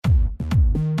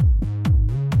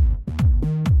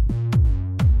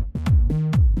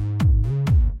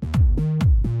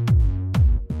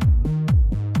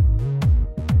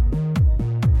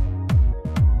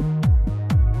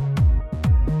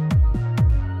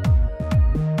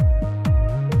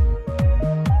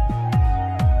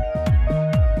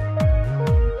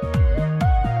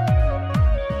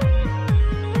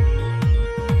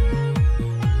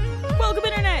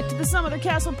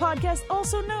podcast,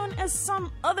 also known as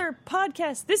some other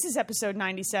podcast. This is episode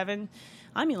 97.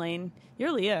 I'm Elaine.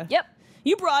 You're Leah. Yep.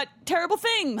 You brought terrible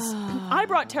things. I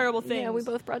brought terrible things. Yeah, we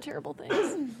both brought terrible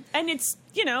things. And it's,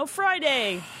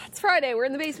 Friday. It's Friday. We're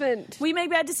in the basement. We make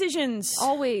bad decisions.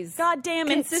 Always. God damn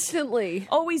it. Consistently.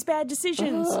 Always bad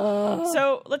decisions.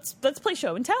 So let's play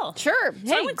show and tell. Sure.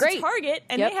 So I Hey, went great. to Target,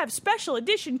 and Yep. they have special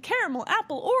edition caramel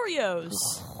apple Oreos.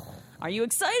 Are you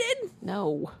excited?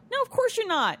 No. No, of course you're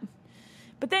not.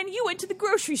 But then you went to the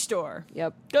grocery store.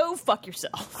 Yep. Go fuck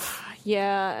yourself.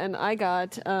 Yeah, and I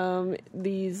got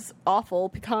these awful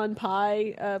pecan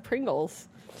pie Pringles.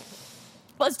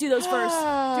 Let's do those first.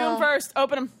 Do them first.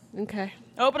 Open them. Okay.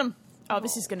 Open them. Oh,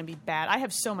 this is going to be bad. I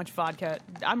have so much vodka.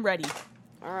 I'm ready.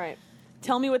 All right.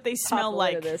 Tell me what they smell Pop a lid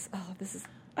like. of this. Oh, this is...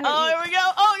 Oh, here we go.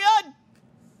 Oh, God.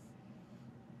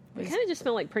 They kind of just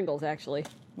smell like Pringles, actually.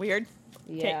 Weird.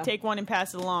 Yeah. Take one and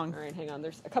pass it along. All right, hang on.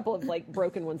 There's a couple of,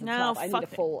 broken ones at the No, top. I fuck need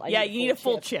a full... it. You need a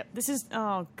full chip. This is...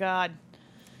 Oh, God.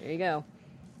 There you go.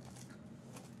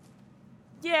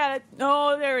 Yeah.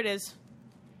 Oh, there it is.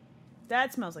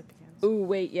 That smells like pecans. Ooh,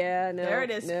 wait, yeah, no. There it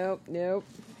is. Nope.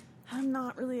 I'm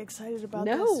not really excited about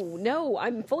this. No.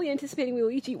 I'm fully anticipating we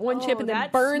will each eat one chip and then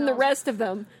that burn the smells- rest of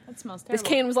them. That smells terrible. This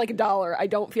can was like $1. I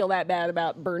don't feel that bad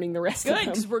about burning the rest Good, of them.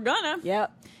 because we're gonna.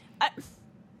 Yep.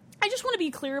 I just want to be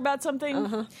clear about something.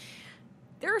 Uh-huh.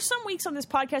 There are some weeks on this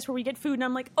podcast where we get food and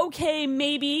I'm like, okay,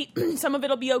 maybe some of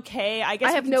it'll be okay. I guess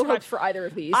I we have can no survive. hopes for either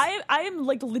of these. I am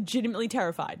legitimately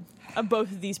terrified of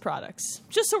both of these products.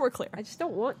 Just so we're clear. I just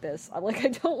don't want this. I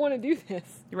don't want to do this.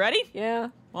 You ready? Yeah.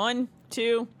 1,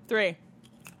 2, 3.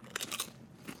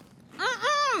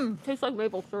 Tastes like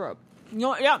maple syrup.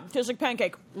 No, yeah, tastes like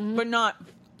pancake, but not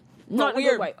Not in a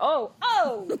weird. good way. Oh.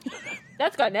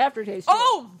 That's got an aftertaste. to it.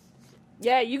 Oh,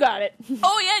 Yeah, you got it.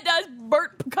 oh yeah, it does.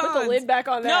 Burnt pecans. Put the lid back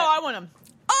on that. No, I want them.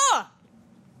 Ah!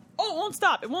 Oh, it won't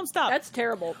stop. It won't stop. That's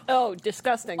terrible. Oh,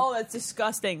 disgusting. Oh, that's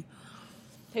disgusting.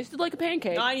 Tasted like a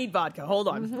pancake. I need vodka. Hold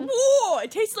on. Whoa!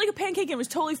 It tasted like a pancake and it was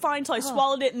totally fine until I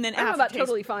swallowed it and then I don't know about aftertaste.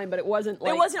 totally fine, but it wasn't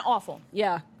like... It wasn't awful.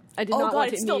 Yeah. I did Oh, not God, want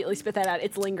to it's still- immediately spit that out.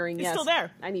 It's lingering, It's yes. still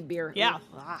there. I need beer. Yeah.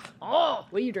 Ah. Oh,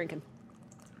 What are you drinking?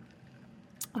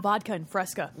 vodka and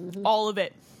Fresca, all of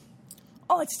it.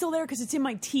 Oh, it's still there because it's in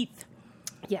my teeth.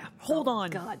 Yeah. Hold Oh, on.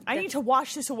 God. I need to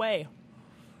wash this away.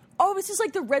 Oh, this is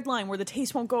like the red line where the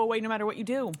taste won't go away no matter what you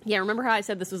do. Yeah, remember how I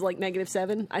said this was like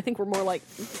 -7? I think we're more like...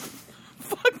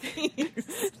 Fuck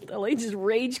these. Elaine just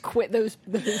rage quit those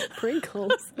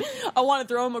Pringles. I want to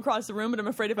throw them across the room, but I'm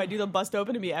afraid if I do, they'll bust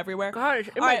open and be everywhere. Gosh,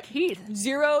 in All my right, teeth.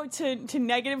 0 to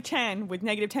 -10, with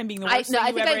 -10 being the I worst thing you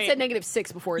think ever I ate. said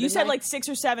 -6 before. You didn't said I? like 6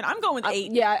 or 7. I'm going with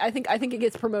 8. Yeah, I think it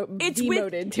gets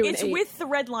demoted to an 8. It's with the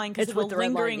red line because It's of the with the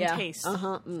red line, lingering yeah. taste. Fuck,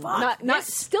 Fuck, not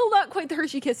this- still not quite the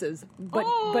Hershey Kisses, but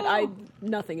Oh.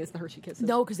 nothing is the Hershey Kisses.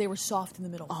 No, because they were soft in the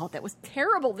middle. Oh, that was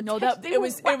terrible. No, They it were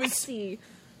was- waxy.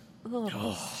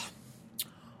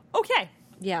 Okay,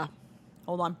 Yeah,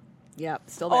 hold on. yeah,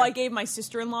 still Oh, there. I gave my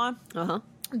sister-in-law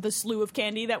the slew of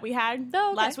candy that we had Oh,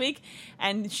 okay. last week,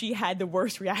 and she had the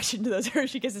worst reaction to those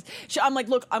Hershey Kisses. I'm like,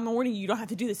 look, I'm warning you, you don't have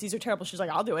to do this. These are terrible. She's like,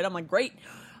 I'll do it. I'm like, great.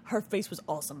 Her face was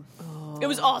awesome. It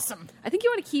was awesome. I think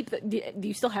you want to keep. Do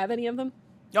you still have any of them?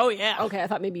 Oh, yeah. Okay, I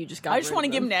thought maybe you just got. I just rid want to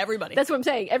of give them to everybody. That's what I'm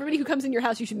saying. Everybody who comes in your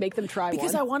house, you should make them try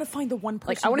because one. I want to find the one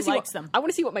person I want who to see likes what, them. I want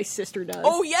to see what my sister does.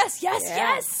 Oh, yes, yes, Yeah.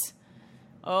 yes.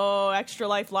 Oh, Extra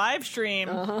Life live stream.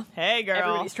 Hey, girl.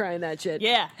 Everybody's trying that shit.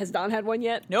 Yeah. Has Don had one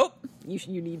yet? Nope.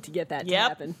 You need to get that to Yep.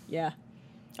 happen. Yeah.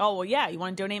 Oh, well, yeah. You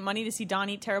want to donate money to see Don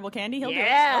eat terrible candy? He'll do it.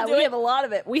 Yeah, He'll do we it. have a lot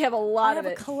of it. We have a lot I of have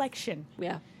a it. collection.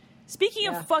 Yeah. Speaking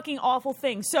Yeah. of fucking awful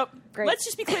things, so Great.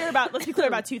 let's be clear about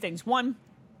two things. One,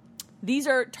 these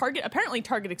are apparently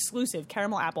Target exclusive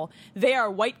caramel apple. They are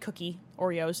white cookie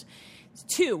Oreos.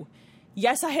 2,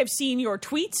 yes, I have seen your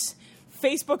tweets,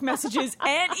 Facebook messages,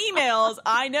 and emails.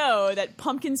 I know that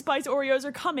pumpkin spice Oreos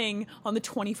are coming on the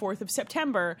 24th of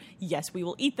September. Yes, we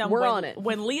will eat them. We're when, on it.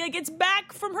 When Leah gets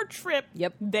back from her trip,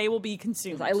 Yep. they will be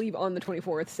consumed. I leave on the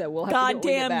 24th, so we'll have to God do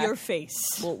it when we get damn back. your face.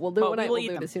 We'll do But it when we I will will eat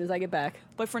do it them. as soon as I get back.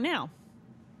 But for now,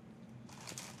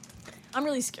 I'm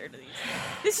really scared of these.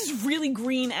 This is really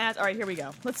green ass. All right, here we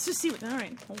go. Let's just see what. All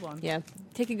right, hold on. Yeah.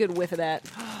 Take a good whiff of that.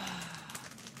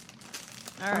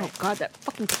 All right. Oh, God, that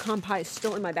fucking pecan pie is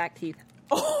still in my back teeth.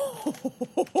 Oh,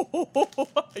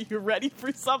 are you ready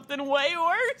for something way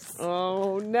worse?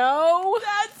 Oh, no.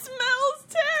 That smells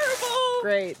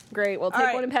terrible. Great. Well, take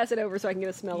right. one and pass it over so I can get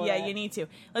a smell of Yeah, that. you need to.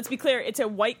 Let's be clear. It's a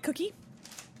white cookie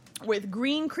with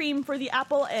green cream for the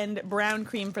apple and brown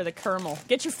cream for the caramel.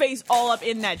 Get your face all up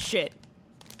in that shit.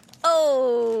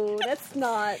 Oh, that's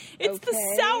not It's the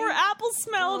okay. sour apple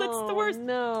smell that's the worst.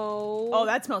 No. Oh,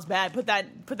 that smells bad. Put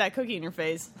that cookie in your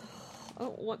face.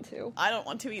 don't want to. I don't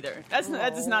want to either. That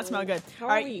does not smell good. How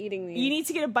All are right, we eating these? You need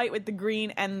to get a bite with the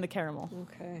green and the caramel.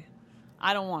 Okay.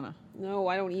 I don't want to. No,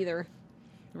 I don't either.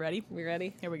 Ready? We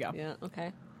ready? Here we go. Yeah,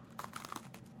 okay.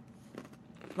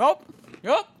 Nope.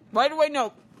 Right away,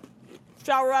 nope.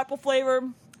 Sour apple flavor.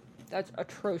 That's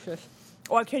atrocious.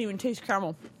 Oh, I can't even taste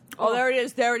caramel. Oh, there it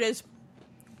is. There it is.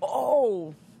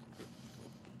 Oh.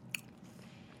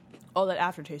 Oh, that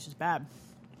aftertaste is bad.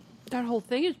 That whole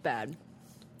thing is bad.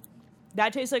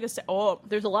 That tastes like a...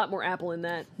 There's a lot more apple in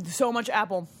that. So much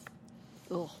apple.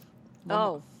 Ugh.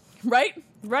 Oh. Right?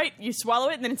 You swallow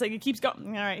it, and then it's like it keeps going.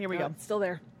 All right, here we go. It's still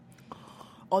there.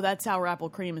 Oh, that sour apple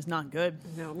cream is not good.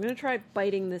 No, I'm going to try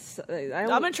biting this. I'm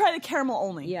going to try the caramel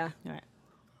only. Yeah. All right.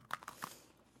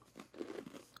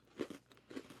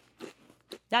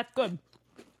 That's good.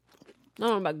 I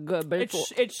don't know about good, but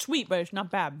It's sweet, but it's not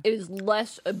bad. it is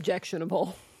less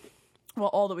objectionable. Well,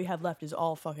 all that we have left is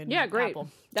all fucking Yeah, great. apple.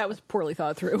 That was poorly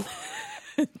thought through.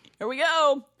 Here we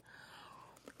go.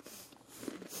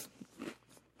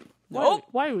 Nope.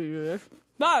 Why do we do this?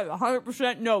 No,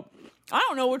 100% nope. I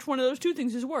don't know which one of those two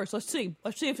things is worse. Let's see.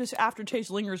 Let's see if this aftertaste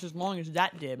lingers as long as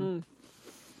that did.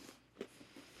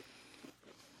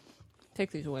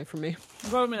 Take these away from me.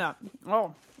 Give me that.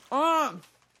 Oh,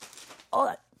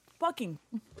 that fucking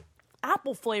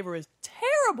apple flavor is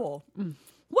terrible.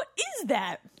 What is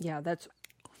that? Yeah, that's...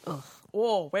 Ugh.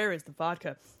 Oh, where is the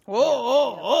vodka?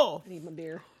 Oh. I need my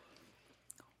beer.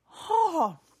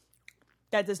 Oh.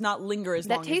 That does not linger as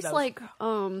long as That tastes those. like,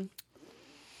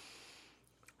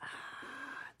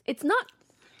 it's not...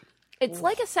 It's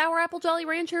like a sour apple Jolly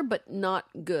Rancher, but not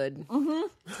good.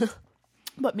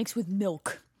 But mixed with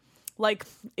milk. Like,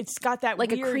 it's got that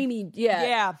Like weird... a creamy... Yeah.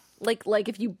 Yeah. Like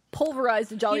if you pulverize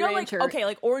the Jolly Rancher...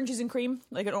 like oranges and cream?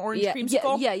 Like an orange Yeah,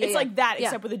 creamsicle? yeah, It's like that, yeah.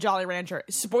 except with a Jolly Rancher.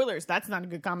 Spoilers, that's not a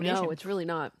good combination. No, it's really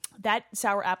not. That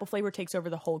sour apple flavor takes over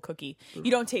the whole cookie.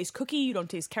 You don't taste cookie, you don't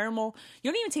taste caramel,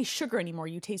 you don't even taste sugar anymore.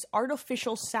 You taste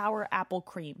artificial sour apple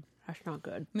cream. That's not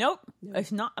good. Nope,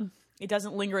 it's not. It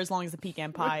doesn't linger as long as the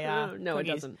pecan pie. No, it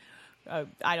cookies. doesn't.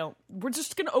 I don't. We're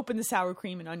just gonna open the sour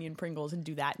cream and onion Pringles and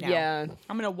do that now. Yeah.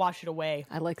 I'm gonna wash it away.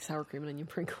 I like sour cream and onion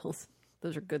Pringles.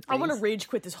 Those are good I things. want to rage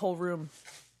quit this whole room.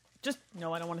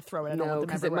 No, I don't want to throw it. I don't No, want them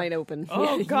because it everywhere. might open.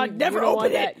 Oh God, never you don't open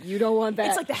want it. That. You don't want that.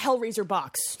 It's like the Hellraiser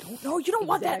box. No, you don't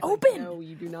want that Exactly. open. No,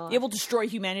 you do not. It will destroy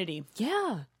humanity.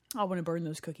 Yeah. I want to burn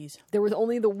those cookies. There was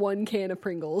only the one can of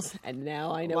Pringles, and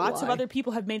now I know Lots why. of other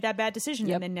people have made that bad decision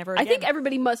Yep. and then never I again. think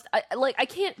everybody must. I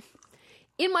can't.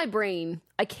 In my brain,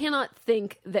 I cannot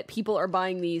think that people are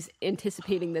buying these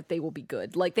anticipating that they will be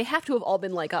good. Like, they have to have all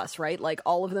been like us, right? Like,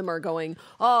 all of them are going,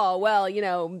 oh, well,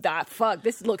 fuck,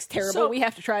 this looks terrible. So, we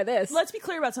have to try this. Let's be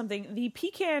clear about something. The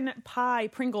pecan pie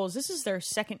Pringles, this is their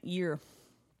second year.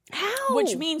 How?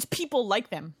 Which means people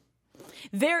like them.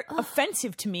 They're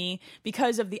offensive to me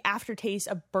because of the aftertaste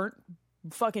of burnt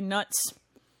fucking nuts.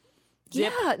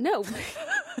 Zip. Yeah, no.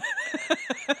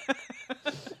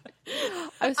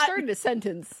 I was starting a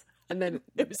sentence, and then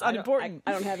It was unimportant.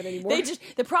 I don't have it anymore.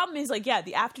 The problem is, like, yeah,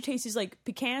 the aftertaste is like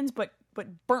pecans, but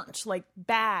burnt, like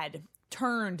bad,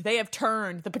 turned. They have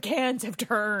turned. The pecans have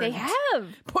turned. They have.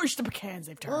 Push the pecans,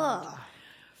 they've turned.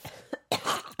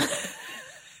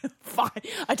 Fine.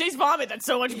 I taste vomit. That's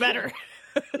so much better.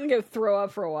 I'm going to go throw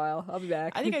up for a while. I'll be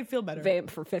back. I think I'd feel better. Vamp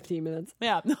for 15 minutes.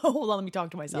 Yeah. No, hold on. Let me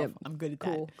talk to myself. Yep. I'm good at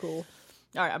that. Cool.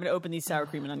 All right, I'm going to open these sour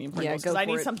cream and onion Yeah, Pringles go because I for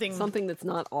need it. Something that's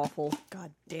not awful.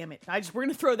 God damn it! We're going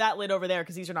to throw that lid over there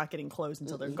because these are not getting closed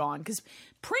until they're gone. Because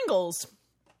Pringles,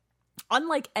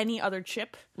 unlike any other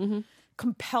chip,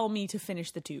 compel me to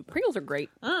finish the tube. Pringles are great.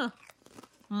 It's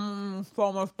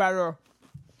almost better.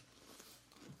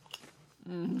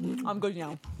 I'm good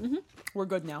now. We're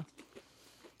good now.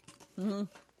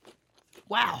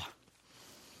 Wow.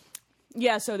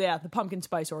 Yeah, so the pumpkin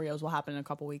spice Oreos will happen in a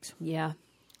couple weeks. Yeah.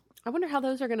 I wonder how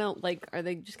those are going to, are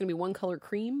they just going to be one color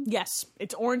cream? Yes,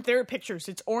 it's orange. There are pictures.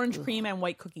 It's orange cream and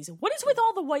white cookies. What is with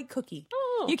all the white cookie?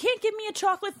 Oh. You can't give me a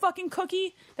chocolate fucking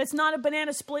cookie that's not a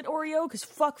banana split Oreo because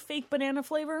fuck fake banana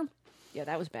flavor. Yeah,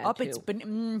 that was bad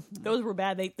too. Those were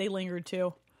bad. They lingered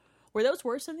too. Were those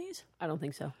worse than these? I don't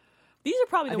think so. These are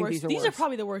probably the think worst. these are These are worse.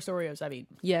 probably the worst Oreos I've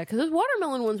eaten. Yeah, because those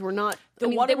watermelon ones were not. The I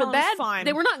mean, they were watermelon's bad. fine.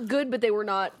 They were not good, but they were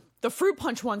not. The fruit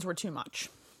punch ones were too much.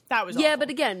 That was Yeah, awful. but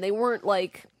again, they weren't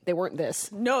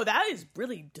this. No, that is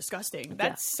really disgusting.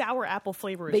 That sour apple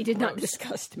flavor is They did not gross.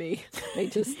 disgust me. They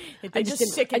just. They just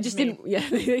sickened me. didn't. Yeah,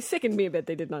 they sickened me a bit.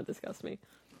 They did not disgust me.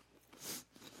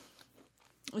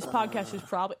 This podcast is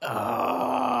probably...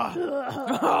 Not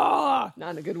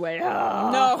in a good way.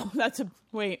 No, that's a...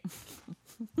 Wait.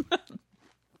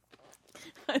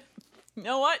 You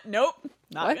know what? Nope.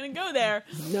 Not What? going to go there.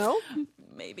 No.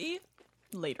 Maybe.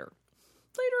 later.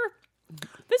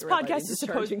 This Red light podcast is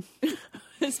supposed. discharging.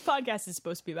 This podcast is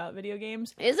supposed to be about video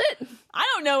games. Is it? I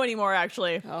don't know anymore.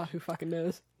 Actually, Oh, who fucking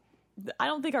knows? I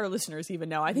don't think our listeners even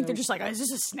know. I think they're just like, "Is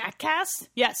this a snack cast?"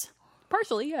 Yes.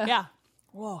 Partially, yeah. Yeah.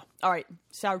 Whoa. All right.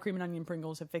 Sour cream and onion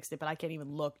Pringles have fixed it, but I can't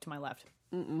even look to my left.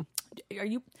 Are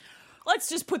you? Let's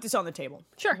just put this on the table.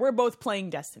 Sure. We're both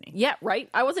playing Destiny. Yeah, right?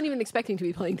 I wasn't even expecting to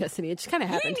be playing Destiny. It just kind of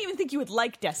I happened. didn't even think you would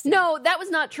like Destiny. No, that was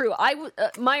not true.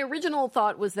 My original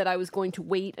thought was that I was going to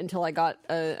wait until I got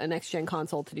a next-gen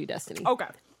console to do Destiny. Okay.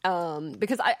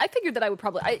 Because I figured that I would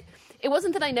probably... it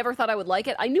wasn't that I never thought I would like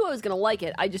it. I knew I was going to like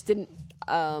it. I just didn't...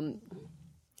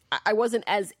 I wasn't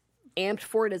as amped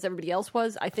for it as everybody else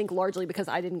was. I think largely because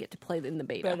I didn't get to play it in the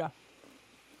beta.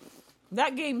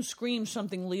 That game screams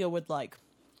something Leah would like.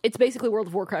 It's basically World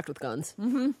of Warcraft with guns.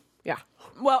 Mm-hmm. Yeah.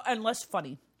 Well, and less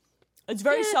funny. It's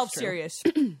very Yeah, that's self-serious.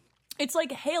 It's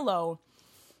like Halo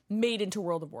made into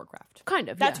World of Warcraft. Kind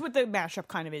of, That's yeah. what the mashup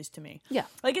kind of is to me. Yeah.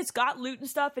 Like, it's got loot and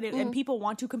stuff, and, and people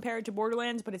want to compare it to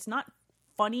Borderlands, but it's not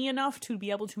funny enough to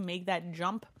be able to make that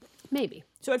jump. Maybe.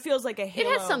 So it feels like a Halo.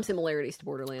 It has some similarities to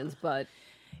Borderlands, but...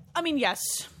 I mean, yes.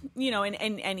 You know, and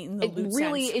in the loot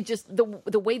really, sense. it just...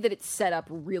 The way that it's set up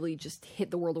really just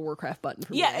hit the World of Warcraft button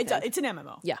for me. Yeah, I think. it's an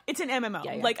MMO. Yeah. It's an MMO.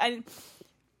 Yeah, yeah. Like,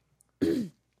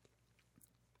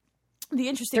 the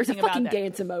interesting There's a thing about fucking that...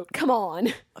 dance emote. Come on.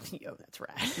 Yo, that's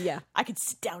rad. Yeah. I could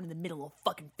sit down in the middle of a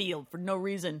fucking field for no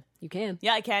reason. You can.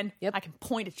 Yeah, I can. Yep. I can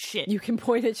point at shit. You can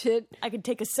point at shit. I can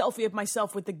take a selfie of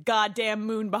myself with the goddamn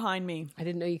moon behind me. I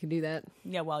didn't know you could do that.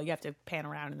 Yeah, well, you have to pan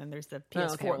around, and then there's the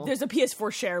PS4. okay, well. There's a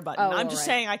PS4 share button. Oh, I'm just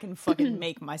right. saying I can fucking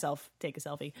make myself take a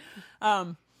selfie.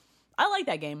 I like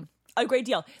that game a great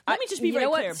deal. Let me just be very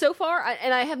clear. What? So far,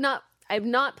 I have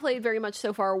not played very much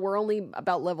so far. We're only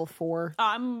about level 4.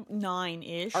 I'm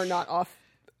 9-ish. Are not off.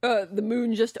 The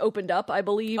moon just opened up, I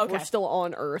believe. Okay. We're still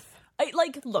on Earth.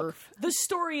 Look, the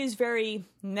story is very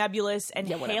nebulous and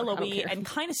whatever, I don't Halo-y care. and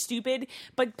kind of stupid,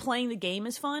 but playing the game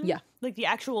is fun. Yeah. Like, the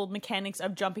actual mechanics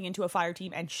of jumping into a fire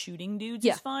team and shooting dudes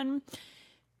Yeah. is fun.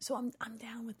 So I'm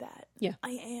down with that. Yeah.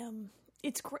 I am.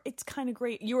 It's kind of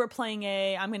great. You were playing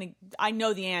I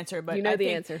know the answer, but You know I the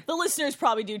think answer. the listeners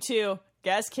probably do too.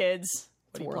 Guess, kids.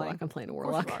 What are you Warlock. playing? I'm playing a Of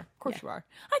Warlock. course you are. Of course Yeah. you are.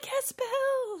 I cast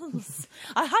spells.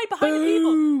 I hide behind the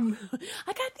people.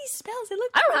 I got these spells. They look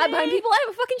I don't hide pretty. behind people. I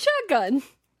have a fucking shotgun.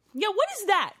 Yeah, what is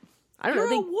that? I don't know.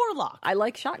 You're a warlock. I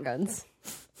like shotguns.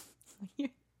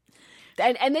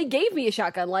 And they gave me a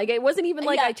shotgun. Like, it wasn't even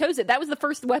like Yeah. I chose it. That was the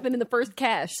first weapon in the first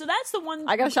cache. So that's the one.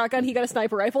 I got a shotgun, he got a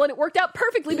sniper rifle, and it worked out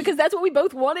perfectly because that's what we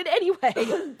both wanted anyway. That's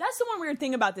the one weird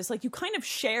thing about this. Like, you kind of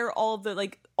share all of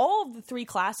the 3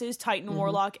 classes, Titan,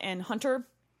 Warlock, and Hunter,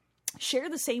 share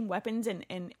the same weapons and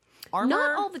armor.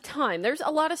 Not all the time. There's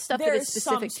a lot of stuff that There's is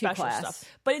specific some to special class.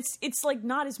 stuff, but it's like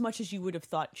not as much as you would have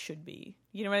thought should be.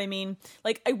 You know what I mean?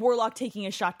 Like, a warlock taking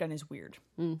a shotgun is weird.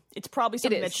 It's probably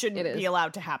something is. that shouldn't It is. be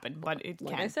allowed to happen, but it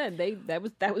Like can. I said, that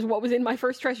was what was in my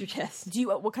first treasure chest. Do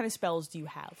you? What kind of spells do you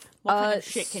have? What kind of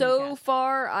shit can you So cast?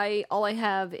 far, all I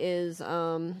have is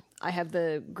I have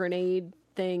the grenade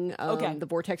thing, Okay. the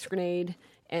vortex grenade,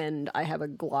 and I have a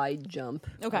glide jump.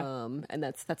 Okay. And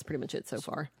that's pretty much it so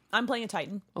far. I'm playing a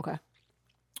Titan. Okay.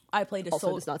 I played a Also,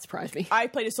 soldier. does not surprise me. I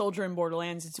played a soldier in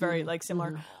Borderlands. It's very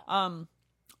similar.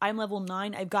 I'm level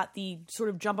 9. I've got the sort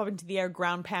of jump up into the air,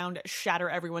 ground pound, shatter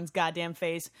everyone's goddamn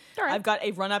face. All right. I've got a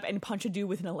run up and punch a dude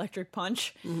with an electric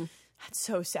punch. That's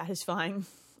so satisfying.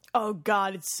 Oh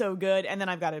god, it's so good. And then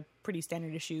I've got a pretty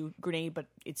standard issue grenade, but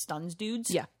it stuns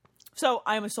dudes. Yeah. So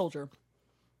I'm a soldier.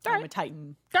 All I'm right. a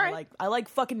Titan. All I right. like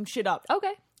fucking shit up.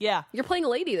 Okay. Yeah. You're playing a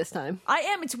lady this time. I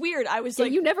am. It's weird. I was Yeah,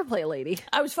 like, you never play a lady.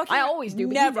 I was fucking. I always do,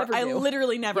 but you Never. never I do.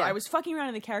 literally never. Yeah. I was fucking around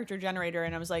in the character generator,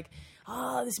 and I was like,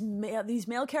 "Oh, these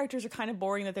male characters are kind of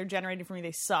boring that they're generated for me.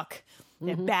 They suck.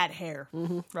 They have bad hair,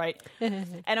 right?"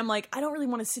 And I'm like, I don't really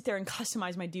want to sit there and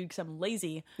customize my dude because I'm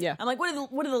lazy. Yeah. I'm like, what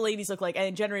do the ladies look like? And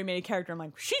it generated made a character. I'm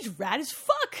like, she's rad as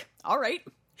fuck. All right,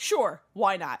 sure,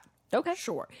 why not? Okay.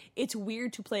 Sure. It's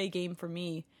weird to play a game for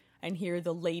me and hear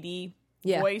the lady.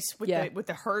 Yeah. Voice with Yeah.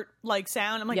 the hurt like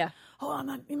sound. I'm like, Yeah. oh, I'm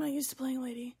not used to playing a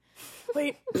lady.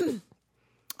 Wait,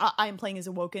 I am playing as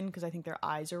Awoken because I think their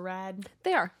eyes are rad.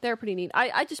 They're pretty neat.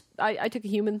 I took a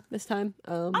human this time.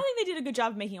 I think they did a good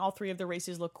job of making all 3 of the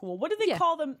races look cool. What do they Yeah.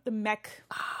 call them? The mech.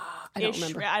 I don't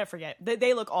remember. I forget.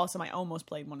 They look awesome. I almost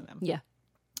played one of them. Yeah.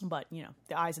 But you know,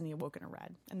 the eyes and the Awoken are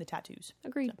rad, and the tattoos.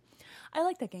 Agreed. I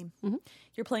like that game.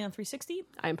 You're playing on 360.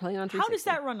 I am playing on 360. How does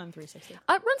that run on 360? It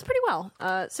runs pretty well.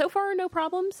 So far, no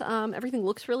problems. Everything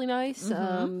looks really nice.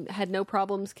 Had no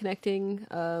problems connecting,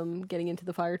 getting into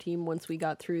the fire team once we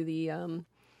got through the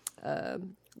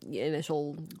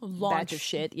initial batch of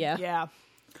shit. Yeah. Yeah.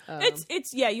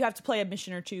 It's you have to play a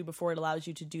mission or two before it allows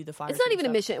you to do the fire. It's not even a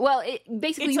mission. Well,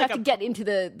 basically It's you like have to get into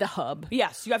the hub.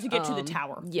 Yes, you have to get to the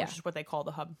tower, yeah. which is what they call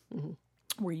the hub,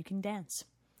 where you can dance.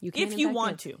 You can, if in you fact, want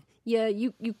dance. to. Yeah,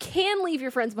 you can leave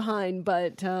your friends behind,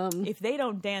 but if they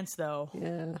don't dance, though,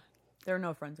 yeah, they're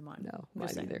no friends of mine. no, mine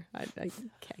either. I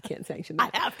can't sanction that.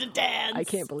 I have to dance. I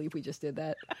can't believe we just did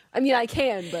that. I mean, I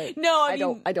can, but No, I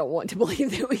don't. mean- I don't want to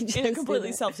believe that we just in a completely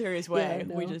did that. self-serious way.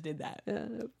 Yeah, We no. just did that. Yeah,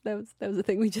 that was a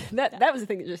thing we just that was a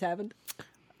thing that just happened.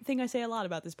 Thing I say a lot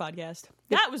about this podcast.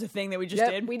 That was a thing that we just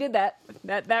Yep, did. we did that.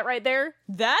 That right there.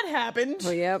 That happened. Oh,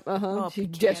 yep. Oh, She's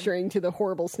pecan. gesturing to the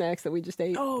horrible snacks that we just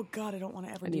ate. Oh God, I don't want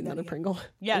to ever I do need that another again. Pringle.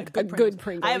 Yeah, a good good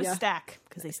Pringle. I have yeah. a stack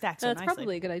because they stack so That's nicely.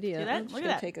 probably a good idea. See that? I'm just Look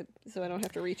gonna at that. take it so I don't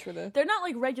have to reach for the. They're not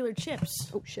like regular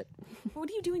chips. Oh shit!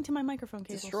 What are you doing to my microphone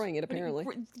cables? Destroying it, apparently.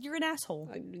 You're an asshole.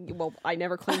 Well, I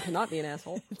never claimed to not be an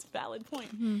asshole. It's a valid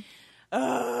point.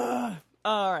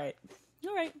 All right.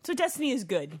 So Destiny is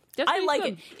good. Destiny's I like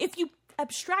good. it. If you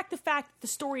abstract the fact that the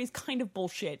story is kind of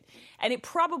bullshit, and it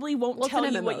probably won't Well, it's tell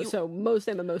an you MMO, what you. so most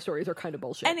MMO stories are kind of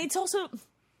bullshit. And it's also.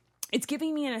 It's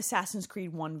giving me an Assassin's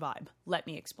Creed 1 vibe. Let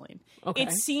me explain. Okay.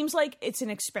 It seems like it's an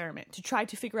experiment to try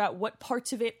to figure out what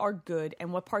parts of it are good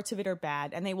and what parts of it are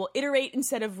bad. And they will iterate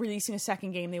instead of releasing a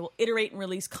second game. They will iterate and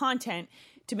release content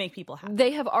to make people happy.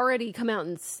 They have already come out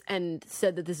and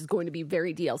said that this is going to be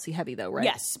very DLC heavy, though, right?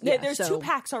 Yes. Yeah, There's so- 2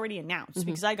 packs already announced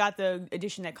because I got the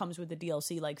edition that comes with the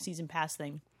DLC, like season pass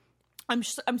thing. I'm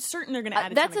certain they're going to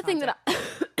add a That's ton the of thing that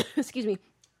I, excuse me,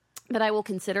 that I will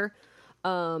consider.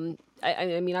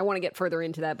 I mean, I want to get further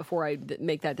into that before I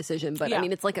make that decision. But Yeah. I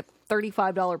mean, it's like a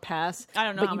 $35 pass. I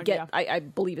don't know But how you much, get, yeah. I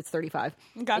believe it's $35,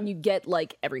 Okay. and you get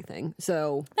like everything.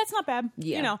 So That's not bad.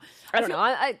 yeah, You know, I don't know.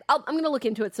 I'm going to look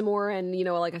into it some more, and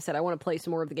like I said, I want to play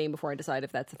some more of the game before I decide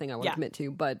if that's the thing I want Yeah. to commit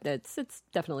to. But it's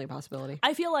definitely a possibility.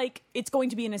 I feel like it's going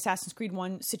to be an Assassin's Creed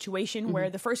 1 situation where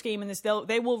the first game in this,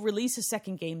 they will release a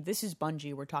second game. This is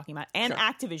Bungie we're talking about, and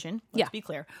Activision, let's Yeah. be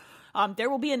clear. There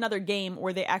will be another game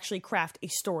where they actually craft a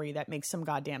story that makes some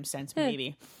goddamn sense,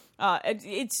 maybe.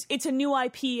 It's a new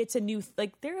IP, it's a new...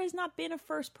 there has not been a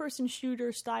first-person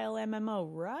shooter style MMO,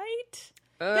 right?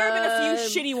 There have been a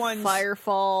few shitty ones.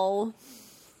 Firefall.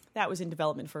 That was in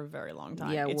development for a very long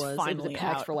time. Yeah, it it's was. It was finally a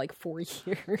patch out. for like 4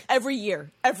 years. Every year.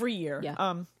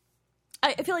 Yeah.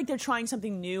 I feel like they're trying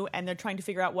something new, and they're trying to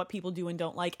figure out what people do and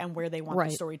don't like, and where they want Right.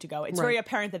 the story to go. It's Right. very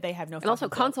apparent that they have no. And also,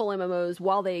 fucking clue. console MMOs,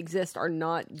 while they exist, are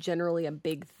not generally a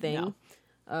big thing. No.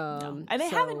 And they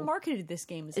so- haven't marketed this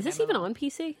game as Is an this even MMO. on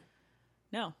PC?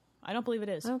 No, I don't believe it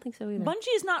is. I don't think so either.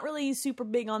 Bungie is not really super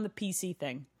big on the PC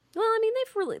thing. Well, I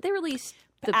mean, they released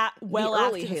the well the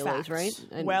early after the Halos, fact. right?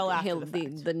 And Well after Halo, the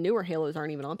fact. the newer Halos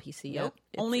aren't even on PC yet. Nope.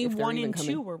 if- Only if they're 1 even and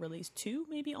coming. 2 were released. 2,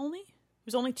 maybe only. It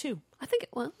was only 2. I think.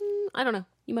 Well, I don't know.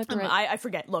 You might be right. I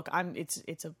forget. Look,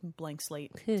 it's a blank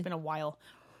slate. It's been a while,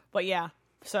 but yeah.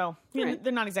 So Right.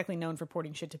 they're not exactly known for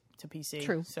porting shit to PC.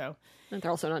 True. So And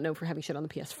they're also not known for having shit on the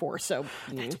PS4. So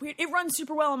it's weird. It runs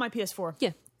super well on my PS4.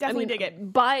 yeah, Definitely I mean, dig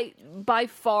it. By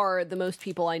far, the most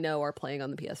people I know are playing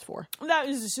on the PS4. That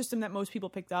is a system that most people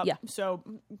picked up. Yeah. So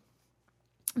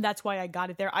that's why I got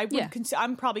it there. I would Yeah.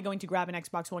 I'm probably going to grab an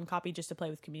Xbox One copy just to play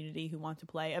with community who want to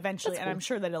play eventually, and I'm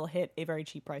sure that it'll hit a very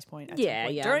cheap price point. At some Yeah,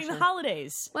 point yeah, during I'm the sure.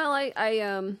 holidays. Well,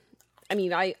 I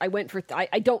mean, I went for.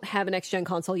 I don't have an next gen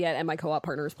console yet, and my co-op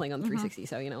partner is playing on the 360.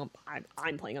 So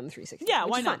I'm playing on the 360. Yeah,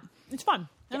 which why is not? fun. It's fun.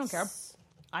 I don't care.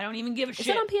 I don't even give a Is shit.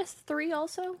 it on PS3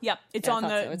 also? Yep, it's Yeah, I on thought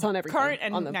the so. It's on everything. current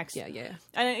and On the- next. yeah.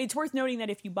 And it's worth noting that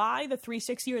if you buy the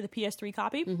 360 or the PS3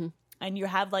 copy, Mm-hmm. and you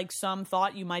have some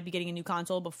thought you might be getting a new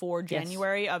console before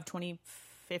January of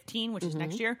 2015, which is Mm-hmm.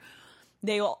 next year,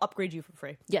 they will upgrade you for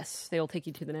free. Yes, they will take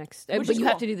you to the next. Which But is you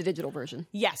have cool. to do the digital version.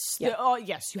 Yes. Yeah.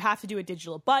 Yes, you have to do it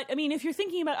digital. But, I mean, if you're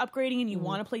thinking about upgrading and you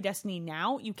want to play Destiny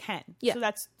now, you can. Yeah. So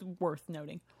that's worth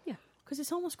noting. Yeah, Because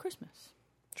it's almost Christmas.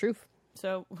 truth.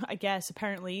 So I guess,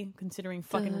 apparently, considering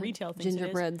fucking retail things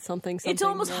Gingerbread, something. it's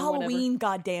almost or whatever. Halloween,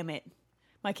 goddammit.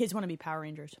 My kids want to be Power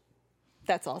Rangers.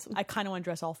 That's awesome. I kind of want to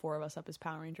dress all 4 of us up as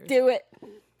Power Rangers. Do it.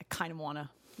 I kind of want to.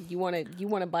 You want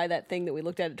to buy that thing that we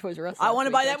looked at Toys R Us? I want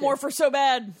to buy that more for so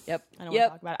bad. Yep. I don't want to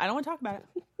talk about it. I don't want to talk about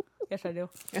it. Yes, I do.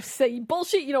 Say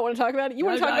bullshit. You don't want to talk about it. You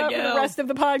want to What talk about it for about the you? rest of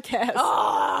the podcast.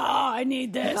 Oh, I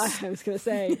need this. I was gonna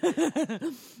say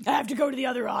I have to go to the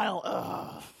other aisle.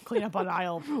 Ugh. Clean up on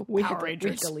aisle. we Power have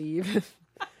Rangers. to leave.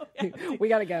 We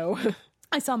gotta go.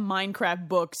 I saw Minecraft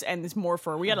books and this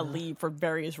Morpher. We got to leave for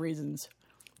various reasons.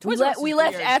 We, Toys R Us is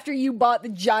left weird. after you bought the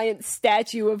giant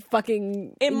statue of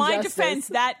fucking. In my Injustice. defense,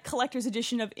 that collector's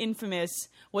edition of Infamous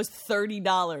was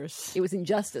 $30. It was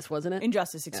Injustice, wasn't it?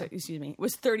 Injustice, excuse me,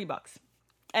 was $30.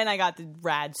 And I got the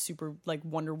rad super, like,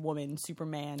 Wonder Woman,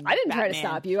 Superman, I didn't try to Batman.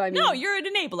 stop you. I mean, no, you're an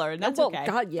enabler, and that's well, okay.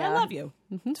 God, yeah. I love you.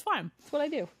 It's fine. That's what I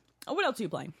do. Oh, what else are you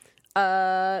playing?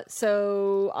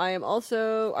 So I am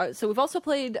also. So we've also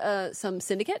played some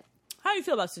Syndicate. How do you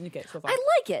feel about Syndicate so far? I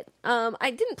like it.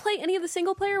 I didn't play any of the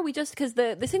single player. We just because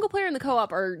the single player and the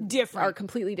co-op are Different. are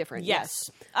completely different. Yes.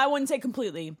 I wouldn't say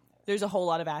completely. There's a whole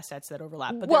lot of assets that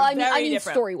overlap. But Well, they're I very mean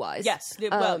different. story-wise. Yes.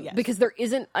 Yes. Because there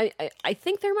isn't. I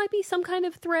think there might be some kind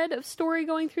of thread of story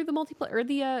going through the multiplayer or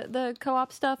the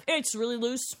co-op stuff, It's really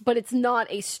loose. but it's not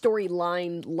a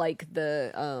storyline like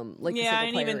the the Yeah,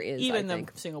 single and player is. even I the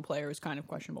think. single player is kind of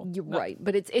questionable. You're No. right,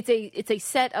 but it's a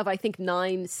set of I think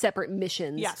 9 separate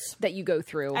missions Yes. that you go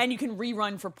through. And you can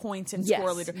rerun for points and Yes,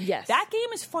 score later. yes. That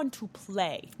game is fun to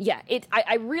play. Yeah,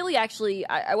 I really actually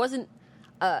I wasn't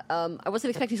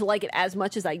expecting to like it as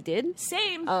much as I did.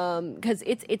 Same. Because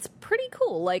it's pretty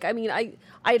cool. Like, I mean,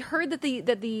 I'd heard that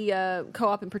the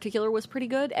co-op in particular was pretty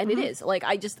good, and it is. Like,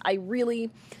 I really.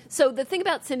 So the thing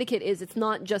about Syndicate is it's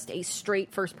not just a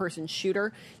straight first-person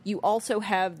shooter. You also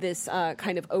have this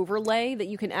kind of overlay that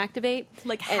you can activate,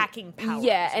 Like hacking powers,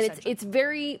 Yeah, and essentially. it's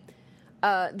very.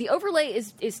 The overlay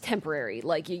is temporary.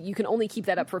 Like you can only keep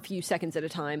that up for a few seconds at a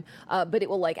time, but it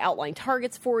will like outline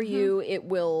targets for you. It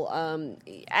will,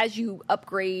 as you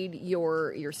upgrade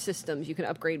your systems, you can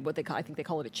upgrade what I think they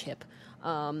call it a chip.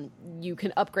 You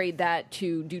can upgrade that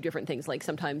to do different things. Like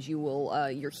sometimes you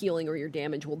will your healing or your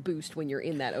damage will boost when you're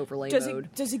in that overlay mode.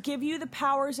 Does it give you the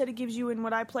powers that it gives you in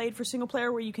what I played for single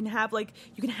player, where you can have like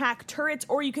you can hack turrets,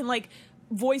 or you can like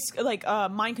voice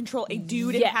mind control a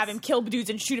dude and Yes. have him kill dudes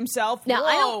and shoot himself? Now,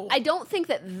 Whoa. I don't think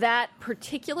that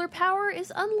particular power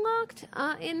is unlocked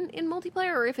in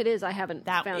multiplayer, or if it is, I haven't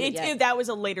found it yet. That was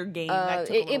a later game. That took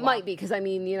a little It while. might be because I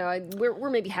mean, we're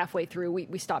maybe halfway through.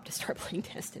 We stopped to start playing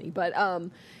Destiny, but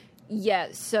yeah.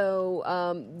 So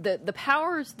the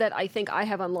powers that I think I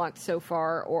have unlocked so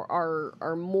far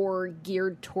are more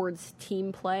geared towards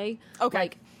team play. Okay.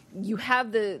 Like you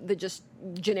have the just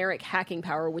generic hacking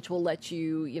power, which will let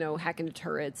you hack into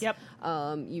turrets. Yep.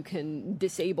 You can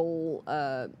disable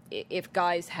if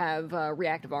guys have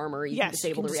reactive armor. You can Yes, disable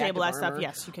you can the disable reactive that stuff. armor.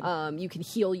 Yes, you can. You can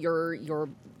heal your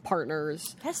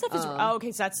partners. That stuff is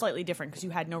okay. So that's slightly different because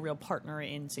you had no real partner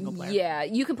in single player. Yeah,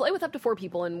 you can play with up to 4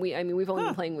 people, and we've only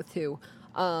been playing with 2.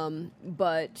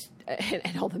 But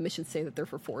and all the missions say that they're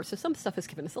for 4, so some stuff has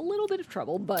given us a little bit of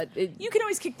trouble. But You can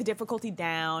always kick the difficulty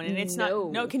down, and it's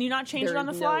not. No, can you not change it on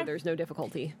the fly? No, there's no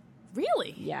difficulty.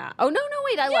 Really? Yeah. Oh no,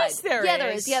 wait, I lied. Yes, there yeah, there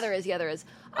is. is. Yeah, there is. Yeah, there is.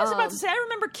 I was about to say, I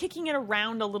remember kicking it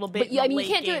around a little bit. But yeah, I in the mean,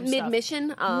 you late can't do it game stuff. mid-mission.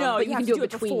 No, but you you have can to do it do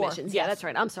it between before. missions. Yes. Yeah, that's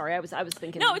right. I'm sorry. I was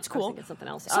thinking. No, it's I cool. was thinking something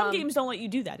else. Some games don't let you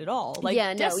do that at all. Like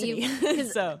yeah, no, Destiny.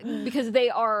 So. because they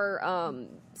are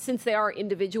since they are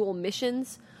individual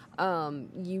missions.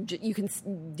 You can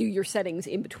do your settings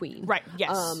in between. Right.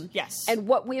 Yes. Yes. And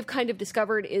what we have kind of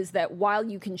discovered is that while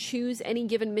you can choose any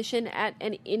given mission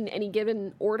in any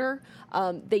given order,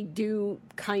 they do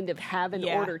kind of have an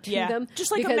order to them.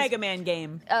 Just like a because, Mega Man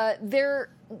game.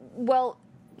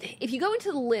 if you go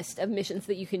into the list of missions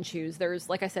that you can choose, there's,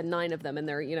 like I said, 9 of them, and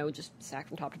they're, just stacked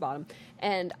from top to bottom.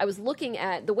 And I was looking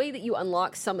at the way that you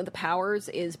unlock some of the powers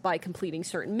is by completing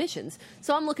certain missions.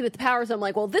 So I'm looking at the powers, I'm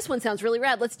like, well, this one sounds really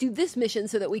rad. Let's do this mission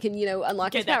so that we can,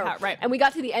 unlock Get this that power. power, right. And we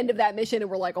got to the end of that mission,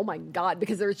 and we're like, oh my god,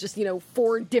 because there's just,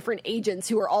 4 different agents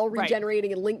who are all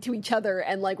regenerating and linked to each other,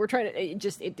 and like we're trying to,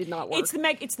 it did not work.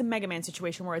 It's the Mega Man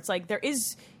situation where it's like there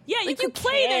is. Yeah, Like, you you can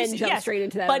play can this, jump yes, straight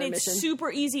into that but other it's mission.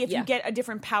 super easy if Yeah. you get a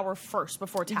different power first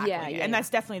before tackling it, and that's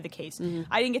definitely the case.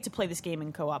 I didn't get to play this game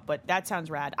in co-op, but that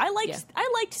sounds rad. I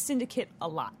liked Syndicate a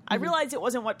lot. I realized it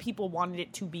wasn't what people wanted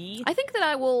it to be. I think that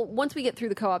I will, once we get through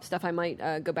the co-op stuff, I might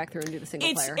go back through and do the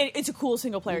single player. It's a cool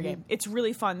single player game. It's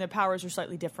really fun. The powers are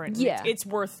slightly different. Yeah. It's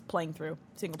worth playing through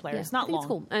single player. Yeah, It's not I think long. It's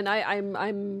cool, and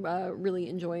I'm really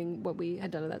enjoying what we had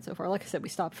done of that so far. Like I said, we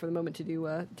stopped for the moment to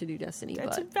do Destiny.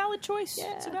 It's a valid choice.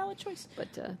 Yeah. It's a valid choice. But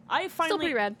Still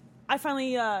pretty rad. I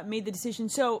finally made the decision.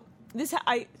 So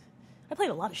I played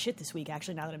a lot of shit this week.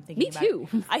 Actually, now that I'm thinking Me about too.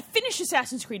 it, I finished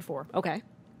Assassin's Creed 4. Okay.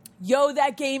 Yo,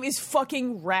 that game is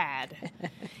fucking rad.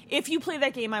 If you play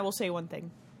that game, I will say one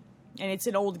thing, and it's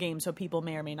an old game, so people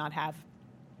may or may not have.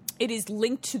 It is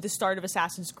linked to the start of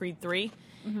Assassin's Creed 3,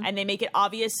 and they make it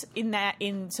obvious in a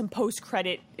post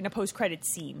credit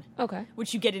scene. Okay.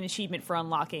 Which you get an achievement for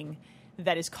unlocking.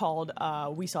 That is called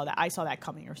I saw that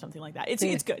coming or something like that.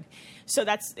 It's good. So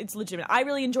it's legitimate. I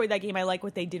really enjoyed that game. I like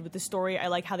what they did with the story. I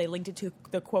like how they linked it to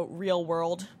the quote real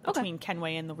world between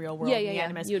Kenway and the real world. Yeah. The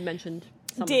Animus. You had mentioned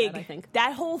some Dig. of that, I think.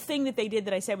 That whole thing that they did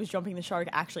that I said was jumping the shark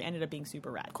actually ended up being super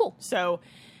rad. Cool. So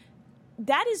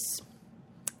that is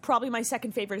probably my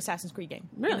second favorite Assassin's Creed game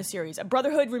in Really? the series.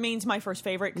 Brotherhood remains my first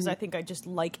favorite because I think I just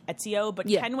like Ezio, but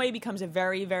Yeah. Kenway becomes a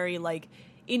very, very like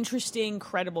interesting,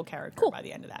 credible character by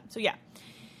the end of that. So yeah.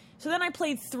 So then I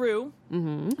played through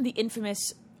the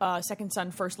infamous Second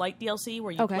Son First Light DLC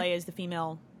where you play as the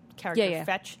female character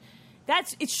Fetch.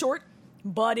 It's short,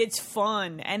 but it's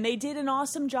fun, and they did an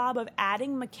awesome job of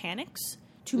adding mechanics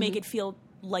to make it feel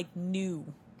like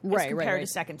new. As compared to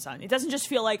Second Son. It doesn't just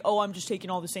feel like, oh, I'm just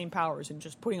taking all the same powers and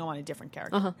just putting them on a different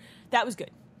character. That was good.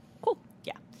 Cool.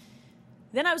 Yeah.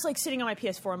 Then I was like sitting on my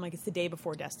PS4. I'm like, it's the day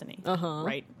before Destiny.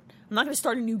 Right? I'm not going to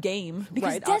start a new game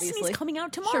because Destiny's obviously. coming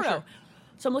out tomorrow. Sure.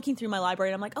 So I'm looking through my library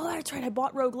and I'm like, oh, that's right. I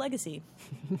bought Rogue Legacy.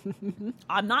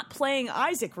 I'm not playing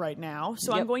Isaac right now,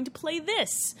 so I'm going to play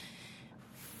this.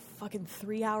 Fucking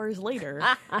 3 hours later.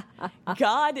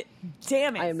 God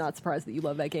damn it. I am not surprised that you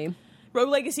love that game. Rogue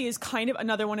Legacy is kind of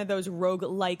another one of those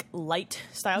rogue-like light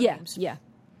style games. Yeah.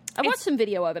 I watched some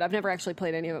video of it. I've never actually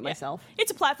played any of it myself.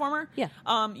 It's a platformer. Yeah.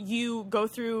 You go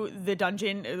through the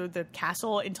dungeon, the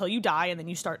castle, until you die, and then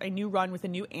you start a new run with a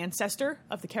new ancestor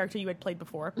of the character you had played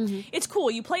before. It's cool.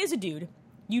 You play as a dude.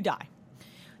 You die.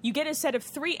 You get a set of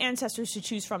 3 ancestors to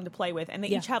choose from to play with, and they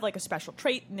each have like a special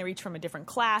trait, and they're each from a different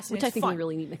class. And Which it's I think fun. is a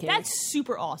really neat mechanic. That's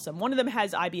super awesome. One of them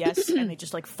has IBS, and they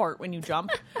just like fart when you jump,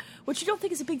 which you don't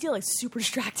think is a big deal. It's super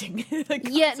distracting. Like,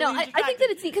 Yeah, no, constantly I think that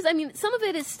it's neat because, I mean, some of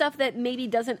it is stuff that maybe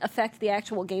doesn't affect the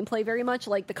actual gameplay very much,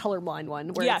 like the colorblind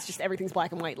one, where it's just everything's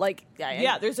black and white. Like,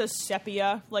 yeah, there's a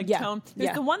sepia tone.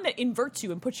 There's the one that inverts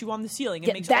you and puts you on the ceiling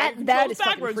and makes that all that is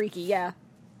backwards. fucking freaky. Yeah,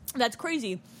 That's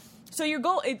crazy. So your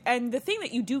goal, and the thing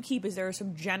that you do keep is there are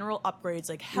some general upgrades,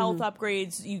 like health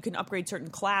upgrades. You can upgrade certain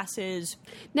classes.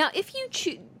 Now, if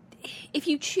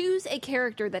you choose a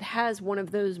character that has one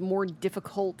of those more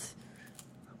difficult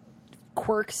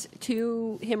quirks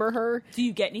to him or her, Do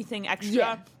you get anything extra?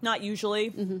 Yeah. Not usually.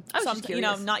 I was just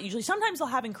curious. Not usually. Sometimes they'll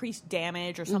have increased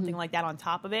damage or something like that on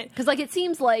top of it. because like it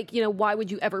seems like, why would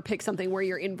you ever pick something where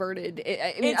you're inverted?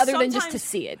 I mean, other than just to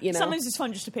see it, Sometimes it's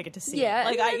fun just to pick it to see Yeah,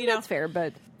 it. Like that's fair,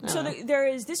 but So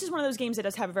this is one of those games that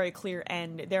does have a very clear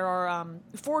end. There are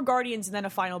 4 guardians and then a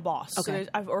final boss. Okay.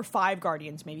 So or 5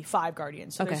 guardians, maybe 5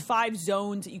 guardians. So there's 5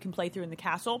 zones that you can play through in the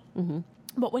castle.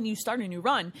 But when you start a new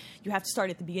run, you have to start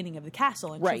at the beginning of the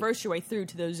castle and traverse your way through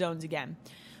to those zones again.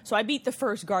 So I beat the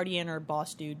first guardian or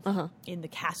boss dude in the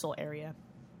castle area.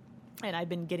 And I've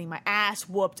been getting my ass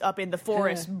whooped up in the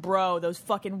forest. Bro, those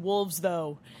fucking wolves,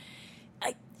 though.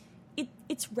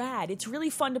 It's rad. It's really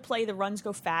fun to play. The runs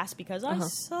go fast because I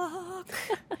suck.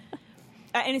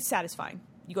 And it's satisfying.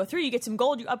 You go through, you get some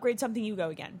gold, you upgrade something, you go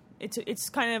again. It's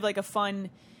kind of like a fun,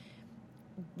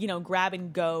 grab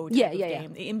and go type of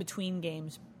game, in between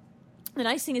games. The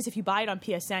nice thing is if you buy it on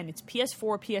PSN, it's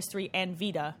PS4, PS3, and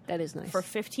Vita. that is nice. For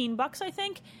 $15, I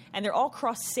think. And they're all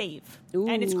cross-save.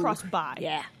 And it's cross-buy.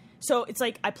 Yeah. So it's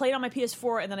like I play it on my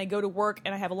PS4 and then I go to work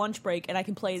and I have a lunch break and I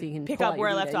can play, So you can pick pull up out where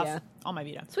I your left Vita, off yeah. on my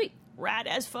Vita. Sweet. Rad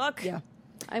as fuck. Yeah,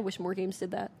 I wish more games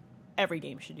did that. Every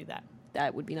game should do that.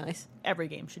 That would be nice. Every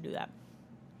game should do that.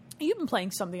 You've been playing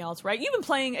something else, right? You've been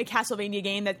playing a Castlevania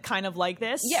game that kind of like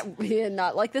this. Yeah,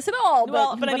 not like this at all. But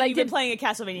I mean, you've did been playing a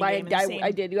Castlevania game. In the same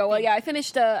I did. Well, yeah, I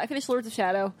finished Lords of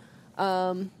Shadow.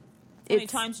 How many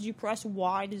times did you press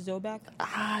Y to Zobek?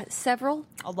 Several.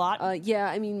 A lot. Yeah,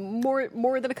 I mean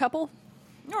more than a couple.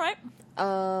 All right.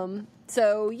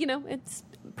 So it's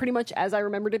pretty much as I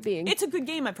remembered it being. It's a good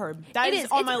game, I've heard. That It is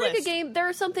is. on It's my a pretty list. good game. There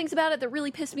are some things about it that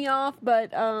really piss me off,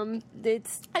 but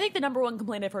it's I think the number one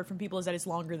complaint I've heard from people is that it's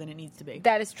longer than it needs to be.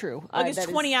 that is true. Like it's that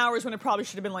 20 hours when it probably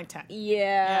should have been like 10.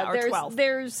 Yeah, or there's 12.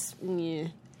 There's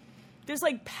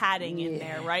like padding in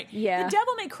there, right? Yeah. The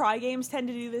Devil May Cry games tend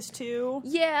to do this too.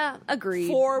 Yeah, agreed.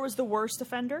 4 was the worst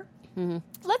offender.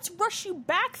 Let's rush you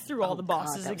back through all the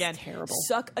bosses that was again. terrible.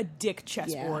 Suck a dick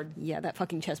chessboard. Yeah, that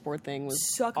fucking chessboard thing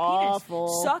was Suck awful.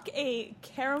 penis. Suck a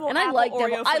caramel And apple I like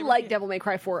Oreo I flavored like peanut. Devil May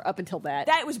Cry 4 up until that.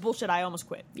 That was bullshit. I almost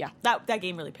quit. Yeah. That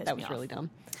game really pissed That me was off. really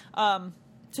dumb.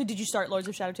 So did you start Lords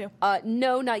of Shadow 2?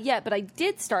 No, not yet, but I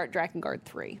did start Drakengard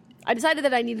 3. I decided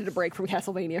that I needed a break from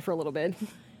Castlevania for a little bit.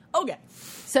 Okay.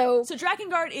 So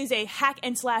Drakengard is a hack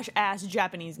and slash ass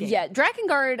Japanese game. yeah,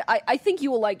 Drakengard, I think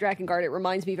you will like Drakengard. It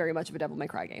reminds me very much of a Devil May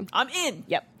Cry game. I'm in.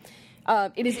 Yep.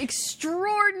 It is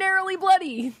extraordinarily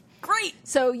bloody. Great.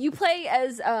 So you play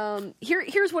as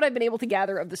here's what I've been able to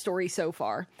gather of the story so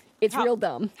far. It's real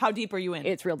dumb. How deep are you in?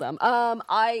 It's real dumb.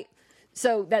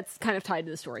 So that's kind of tied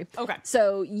to the story. Okay.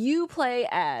 So you play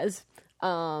as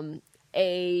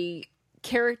a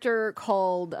character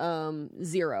called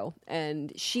Zero,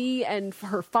 and she and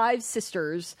her 5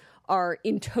 sisters are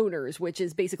intoners, which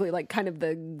is basically like kind of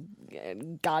the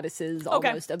goddesses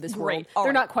almost of this world.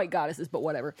 They're not quite goddesses, but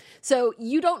whatever. So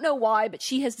you don't know why, but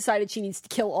she has decided she needs to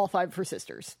kill all 5 of her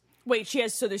sisters. Wait,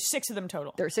 so there's 6 of them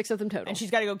total. There are 6 of them total. And she's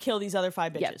got to go kill these other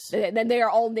 5 bitches. Yeah. And then they are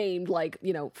all named like,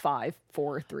 5,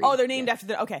 4, 3. Oh, they're named after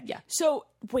the... Okay. Yeah. So,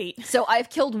 wait. So I've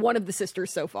killed one of the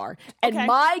sisters so far. And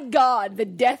my God, the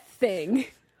death thing...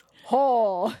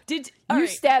 Oh, you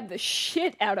stabbed the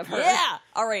shit out of her. Yeah.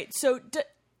 All right. So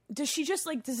does she just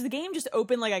does the game just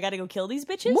open like I got to go kill these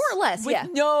bitches? More or less, With yeah.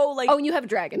 No, Oh, and you have a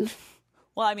dragon.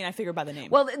 Well, I mean, I figured by the name.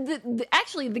 Well,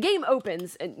 actually, the game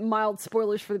opens, and mild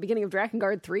spoilers for the beginning of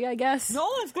Drakengard 3, I guess. No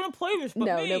one's going to play this but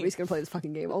No, me. nobody's going to play this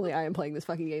fucking game. Only I am playing this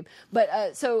fucking game.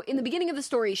 But, so, in the beginning of the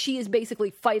story, she is basically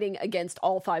fighting against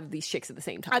all 5 of these chicks at the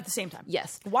same time. At the same time.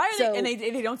 Yes. Why are they... And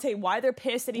they don't say why they're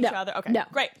pissed at each other? Okay. No.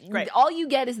 Great. All you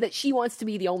get is that she wants to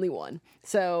be the only one.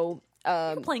 So...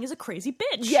 You're playing as a crazy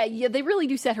bitch. Yeah, they really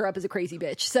do set her up as a crazy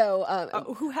bitch. So,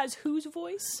 who has whose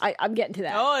voice? I'm getting to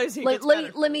that. Oh,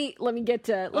 let me get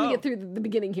through the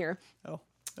beginning here. Oh, okay.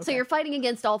 So you're fighting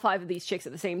against all 5 of these chicks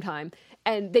at the same time,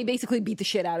 and they basically beat the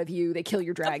shit out of you. They kill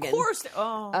your dragon. Of course.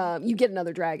 Oh, you get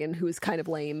another dragon who is kind of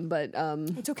lame, but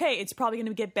it's okay. It's probably going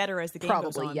to get better as the game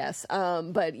goes on. Probably yes.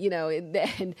 But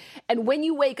and when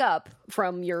you wake up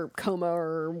from your coma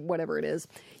or whatever it is,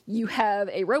 you have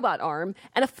a robot arm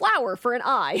and a flower for an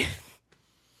eye.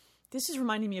 This is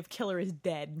reminding me of Killer is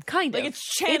Dead. Kind of. Like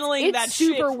it's channeling that shit.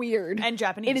 It's super weird. And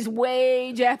Japanese. It is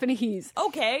way Japanese.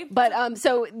 Okay. But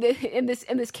so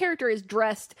this character is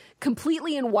dressed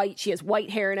completely in white. She has white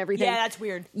hair and everything. Yeah, that's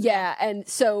weird. Yeah, and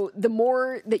so the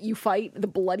more that you fight, the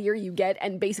bloodier you get,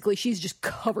 and basically she's just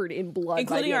covered in blood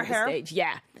including by the her end hair? of the stage.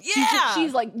 Yeah. Yeah.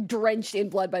 She's like drenched in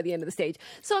blood by the end of the stage.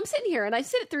 So I'm sitting here and I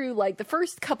sit through like the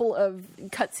first couple of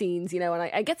cutscenes, and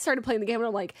I get started playing the game and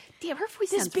I'm like, damn, her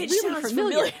voice sounds bitch really sounds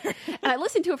familiar. And I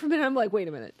listened to it for a minute and I'm like, wait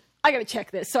a minute. I gotta check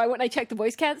this. So I went and I checked the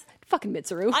voice cast. Fucking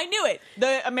Mitsuru. I knew it.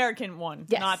 The American one.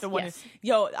 Yes, not the one. yes.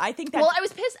 Yo, I think that... Well, I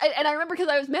was pissed. And I remember because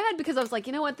I was mad because I was like,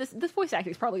 you know what? This voice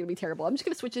acting is probably going to be terrible. I'm just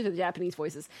going to switch it to the Japanese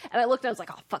voices. And I looked and I was like,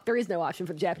 oh, fuck, there is no option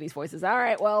for the Japanese voices. All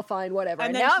right, well, fine, whatever.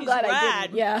 And now I'm glad I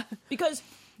didn't. Yeah. Because...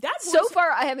 So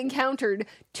far, I have encountered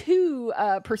 2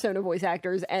 Persona voice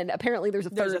actors, and apparently there's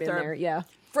a third in there. Yeah,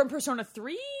 from Persona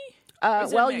 3.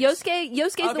 Well,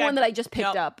 Yosuke's the one that I just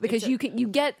picked up because you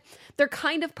get they're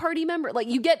kind of party member, like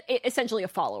you get essentially a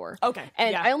follower. Okay,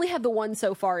 and I only have the one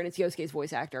so far, and it's Yosuke's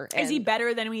voice actor. Is he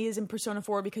better than he is in Persona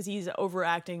 4 because he's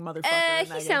overacting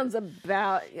motherfucker? He sounds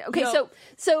about okay.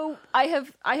 So I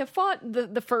have fought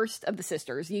the first of the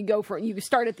sisters. You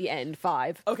start at the end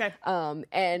 5. Okay,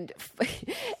 and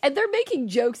they're making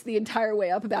jokes the entire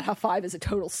way up about how 5 is a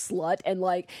total slut and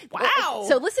like wow.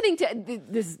 So listening to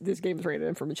this game is rated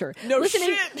M for mature. No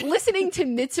shit. Listening to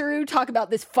Mitsuru talk about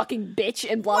this fucking bitch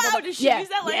and blah blah blah. Did she use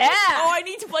that language? Yeah. Oh, I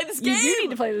need to play this game. You need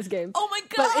to play this game. Oh my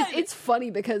god! But it's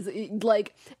funny because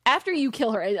like after you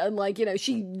kill her and like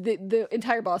the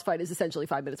entire boss fight is essentially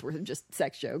 5 minutes worth of just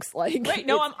sex jokes. Like wait,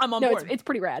 no, I'm on board. It's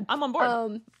pretty rad. I'm on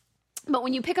board. But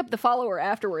when you pick up the follower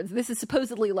afterwards, this is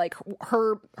supposedly like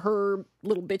her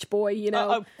little bitch boy,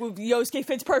 Yosuke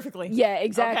fits perfectly. Yeah,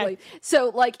 exactly. Okay.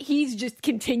 So like he's just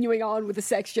continuing on with the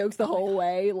sex jokes the whole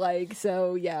way. Like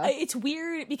so, yeah. It's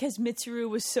weird because Mitsuru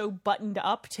was so buttoned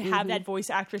up to have that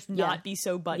voice actress not be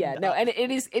so buttoned up. Yeah, no, and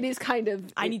it is kind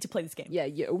of. I need to play this game. Yeah,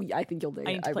 I think you'll dig it.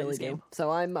 I need to play really this game.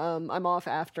 So I'm off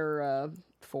after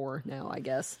 4 now, I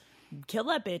guess. Kill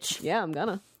that bitch. Yeah, I'm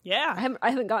gonna. Yeah.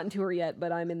 I haven't gotten to her yet,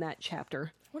 but I'm in that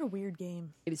chapter. What a weird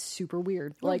game. It is super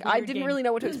weird. I didn't really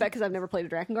know what to expect because I've never played a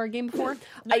Drakengard game before.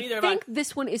 I think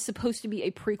this one is supposed to be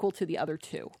a prequel to the other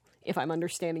 2, if I'm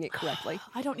understanding it correctly.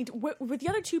 I don't need to... Were the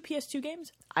other 2 PS2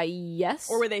 games? Yes.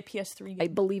 Or were they PS3 games? I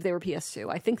believe they were PS2.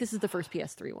 I think this is the first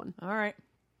PS3 one. All right.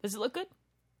 Does it look good?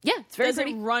 Yeah, it's very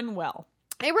pretty. Does it run well?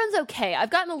 It runs okay. I've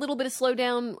gotten a little bit of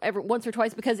slowdown once or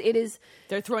twice because it is...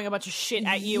 They're throwing a bunch of shit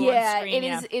at you on screen.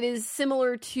 It is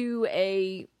similar to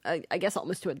I guess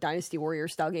almost to a Dynasty Warrior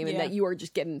style game in that you are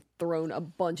just getting thrown a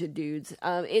bunch of dudes.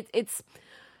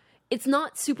 It's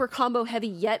not super combo heavy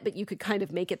yet, but you could kind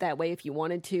of make it that way if you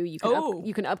wanted to.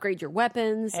 You can upgrade your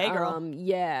weapons. Hey, girl.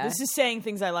 Yeah. This is saying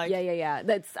things I like. Yeah.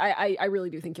 I really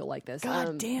do think you'll like this.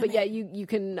 God damn But it. yeah, you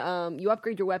can you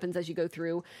upgrade your weapons as you go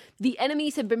through. The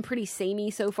enemies have been pretty samey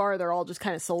so far. They're all just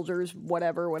kind of soldiers,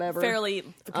 whatever. Fairly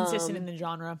consistent in the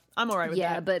genre. I'm all right with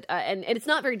that. Yeah, but and it's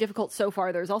not very difficult so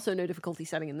far. There's also no difficulty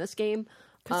setting in this game.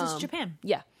 Because it's Japan.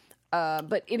 Yeah.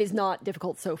 but it is not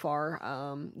difficult so far.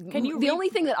 Can you the only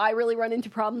thing that I really run into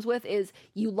problems with is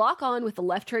you lock on with the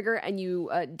left trigger and you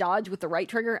dodge with the right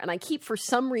trigger, and I keep for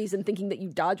some reason thinking that you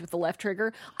dodge with the left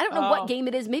trigger. I don't know what game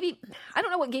it is. Maybe I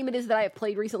don't know what game it is that I have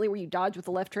played recently where you dodge with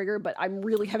the left trigger, but I'm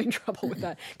really having trouble with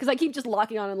that because I keep just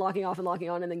locking on and locking off and locking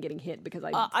on and then getting hit because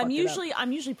I'm usually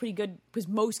pretty good because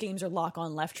most games are lock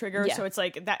on left trigger, so it's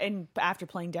like that. And after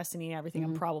playing Destiny and everything,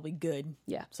 I'm probably good.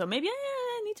 Yeah. So maybe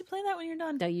I need to play that when you're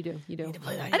done. No, you do. You do. Need to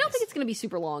play that, I don't think it's going to be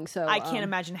super long, so I can't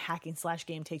imagine a hacking slash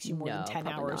game takes you more than 10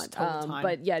 hours total time.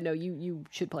 But yeah, no, you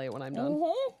should play it when I'm done.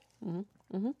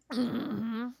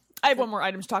 I have one more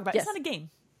item to talk about. Yes. It's not a game.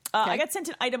 Okay. I got sent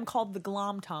an item called the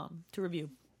Glom Tom to review.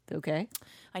 Okay.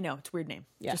 I know, it's a weird name.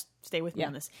 Yeah. Just stay with me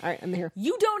on this. All right, I'm here.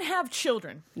 You don't have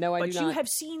children. No, I do not. But you have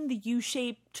seen the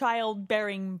U-shaped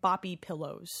child-bearing boppy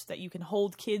pillows that you can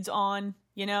hold kids on,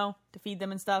 to feed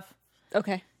them and stuff.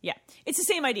 Okay. Yeah. It's the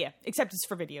same idea, except it's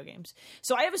for video games.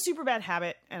 So I have a super bad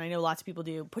habit, and I know lots of people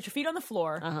do. Put your feet on the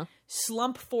floor,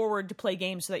 slump forward to play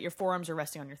games so that your forearms are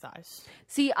resting on your thighs.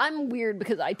 See, I'm weird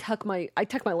because I tuck my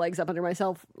legs up under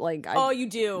myself. You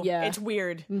do? Yeah. It's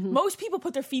weird. Most people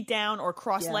put their feet down or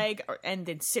cross leg and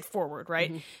then sit forward,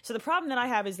 right? So the problem that I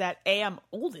have is that, A, I'm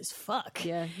old as fuck.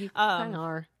 Yeah, you kind of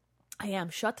are. I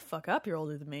am. Shut the fuck up. You're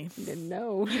older than me.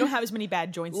 No. You don't have as many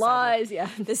bad joints. Lies, yeah.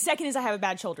 The second is I have a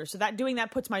bad shoulder. So doing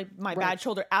that puts my bad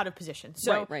shoulder out of position.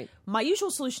 So right. My usual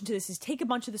solution to this is take a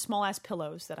bunch of the small ass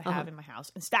pillows that I have in my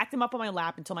house and stack them up on my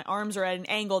lap until my arms are at an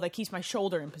angle that keeps my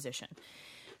shoulder in position.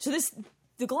 So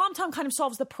the Glom Tom kind of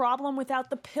solves the problem without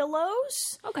the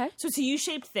pillows. Okay. So it's a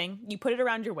U-shaped thing. You put it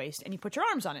around your waist and you put your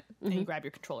arms on it and you grab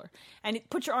your controller. And it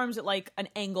puts your arms at like an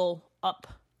angle up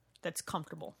that's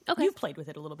comfortable. Okay. You've played with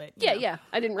it a little bit. Yeah.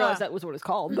 I didn't realize that was what it's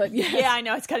called, but yeah. Yeah, I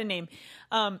know. It's got a name.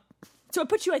 So it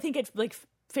puts you, I think, at like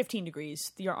 15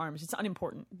 degrees, your arms. It's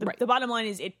unimportant. The bottom line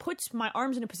is it puts my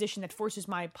arms in a position that forces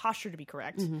my posture to be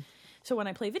correct. So when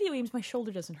I play video games, my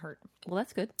shoulder doesn't hurt. Well,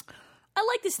 that's good. I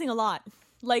like this thing a lot.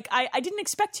 Like, I didn't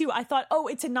expect to. I thought,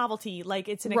 it's a novelty. Like,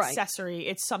 it's an accessory.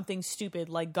 It's something stupid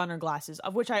like gunner glasses,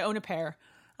 of which I own a pair.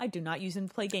 I do not use them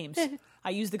to play games. I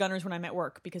use the gunners when I'm at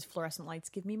work because fluorescent lights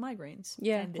give me migraines.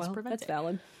 Yeah, and this prevents that's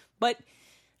valid. But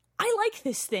I like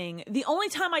this thing. The only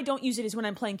time I don't use it is when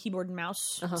I'm playing keyboard and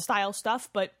mouse style stuff.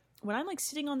 But when I'm like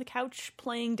sitting on the couch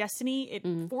playing Destiny,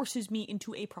 it forces me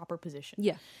into a proper position.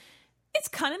 Yeah. It's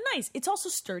kind of nice. It's also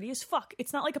sturdy as fuck.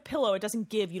 It's not like a pillow. It doesn't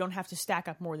give. You don't have to stack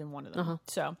up more than one of them.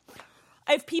 So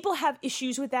if people have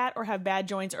issues with that or have bad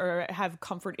joints or have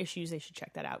comfort issues, they should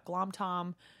check that out. Glom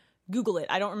Tom. Google it.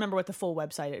 I don't remember what the full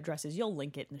website address is. You'll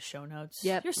link it in the show notes.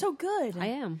 Yep. You're so good. I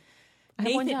am. I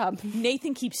have one job.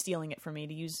 Nathan keeps stealing it from me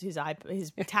to use his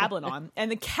tablet on, and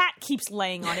the cat keeps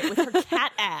laying on it with her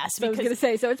cat ass. I was going to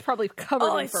say, so it's probably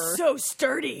covered in fur. It's so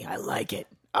sturdy. I like it.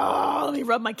 Oh, let me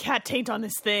rub my cat taint on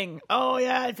this thing. Oh,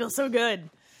 yeah, it feels so good.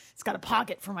 It's got a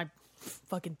pocket for my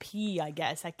fucking pee, I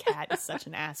guess. That cat is such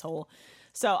an asshole.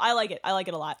 So I like it. I like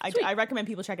it a lot. I recommend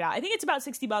people check it out. I think it's about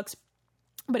 $60.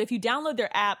 But if you download their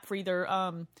app for either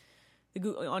on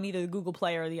either the Google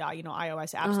Play or the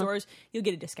iOS app stores, you'll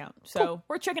get a discount. So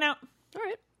worth checking out. All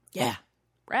right. Yeah.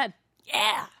 Brad.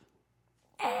 Yeah.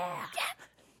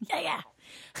 Yeah.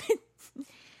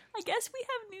 I guess we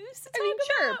have news to talk about.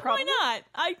 Sure, probably. Why not?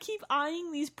 I keep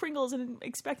eyeing these Pringles and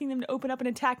expecting them to open up and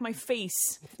attack my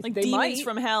face like They demons might.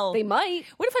 from hell. They might.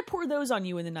 What if I pour those on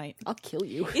you in the night? I'll kill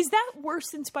you. Is that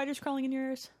worse than spiders crawling in your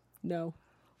ears? No.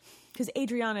 Because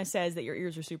Adriana says that your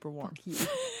ears are super warm. This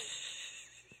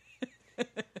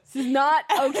is not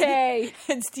okay.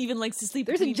 And Steven likes to sleep.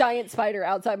 There's a giant spider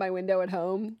outside my window at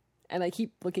home, and I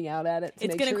keep looking out at it to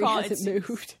make sure he hasn't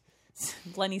moved.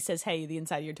 Lenny says, hey, the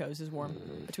inside of your toes is warm.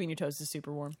 Between your toes is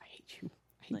super warm. I hate you.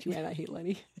 I hate you, and I hate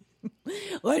Lenny.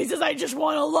 Lenny says, I just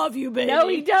want to love you, baby. No,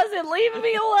 he doesn't. Leave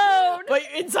me alone. But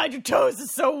inside your toes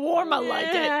is so warm, I like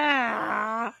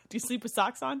it. Do you sleep with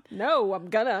socks on? No, I'm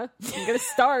gonna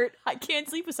start. I can't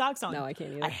sleep with socks on. No, I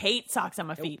can't either. I hate socks on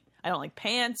my feet. I don't like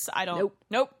pants. I don't.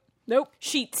 Nope.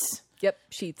 Sheets. Yep,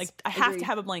 sheets. Like, I have to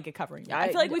have a blanket covering me. I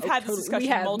feel like we've had this discussion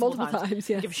multiple times.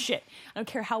 Yeah. I give a shit. I don't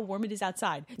care how warm it is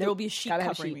outside. There will be a sheet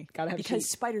covering me. Gotta have because a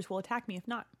sheet. Spiders will attack me if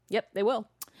not. Yep, they will.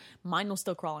 Mine will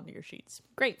still crawl under your sheets.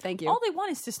 Great, thank you. All they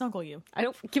want is to snuggle you. I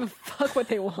don't give a fuck what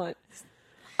they want.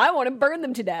 I want to burn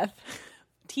them to death.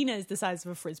 Tina is the size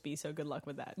of a Frisbee, so good luck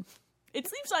with that. It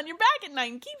sleeps on your back at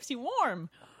night and keeps you warm.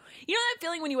 You know that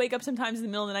feeling when you wake up sometimes in the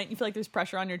middle of the night and you feel like there's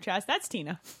pressure on your chest? That's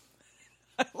Tina.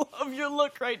 I love your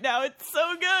look right now. It's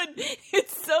so good.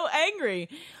 It's so angry.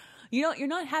 You know, you're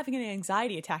not having an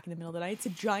anxiety attack in the middle of the night. It's a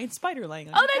giant spider laying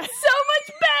on you. Oh, that's so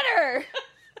much better.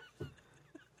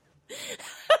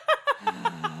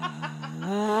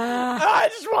 I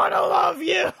just want to love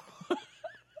you.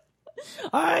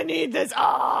 I need this.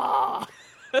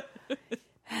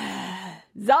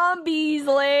 Zombies,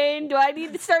 Lane. Do I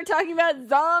need to start talking about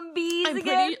zombies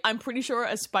again? I'm pretty sure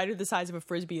a spider the size of a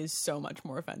frisbee is so much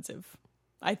more offensive.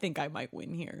 I think I might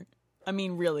win here. I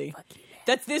mean, really.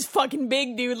 That's this fucking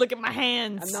big, dude. Look at my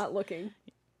hands. I'm not looking.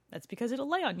 That's because it'll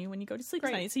lay on you when you go to sleep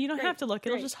tonight, so you don't have to look.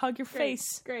 It'll just hug your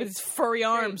face with its furry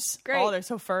arms. Great. Oh, they're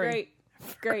so furry.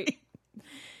 Great.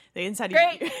 The inside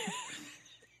Great. of you.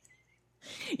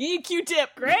 You need a Q-tip.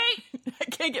 Great. I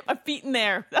can't get my feet in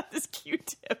there without this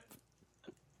Q-tip.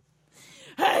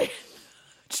 Hey, I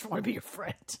just want to be your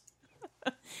friend.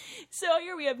 So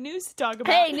here we have news to talk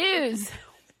about. Hey, news.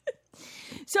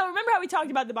 So remember how we talked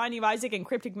about The Binding of Isaac and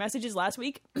cryptic messages last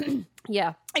week?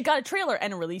 Yeah. It got a trailer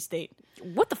and a release date.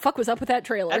 What the fuck was up with that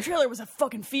trailer? That trailer was a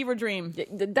fucking fever dream.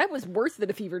 That was worse than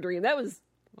a fever dream. That was...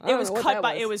 It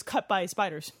was cut by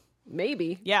spiders.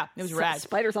 Maybe. Yeah, it was rad.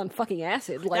 Spiders on fucking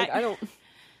acid. Like, That- I don't...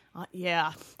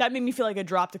 Yeah, that made me feel like I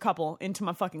dropped a couple into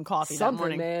my fucking coffee that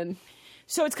morning. man.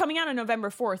 So it's coming out on November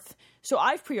 4th. So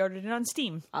I've pre-ordered it on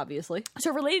Steam. Obviously.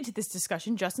 So related to this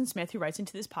discussion, Justin Smith, who writes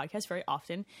into this podcast very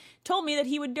often, told me that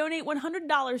he would donate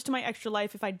 $100 to my Extra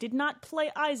Life if I did not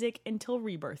play Isaac until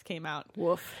Rebirth came out.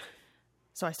 Woof.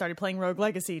 So I started playing Rogue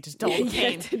Legacy, just double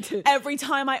Yeah. pain. Every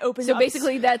time I opened So up...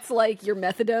 basically that's like your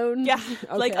methadone? Yeah,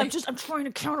 like Okay. I'm trying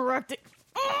to counteract it.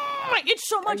 It's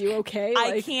so much. Are you okay?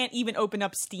 I Like- can't even open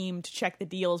up Steam to check the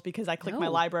deals because I click my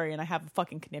No. library and I have a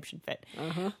fucking conniption fit.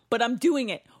 But I'm doing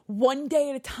it one day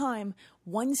at a time,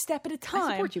 one step at a time.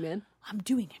 I support you, man. I'm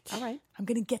doing it. All right. I'm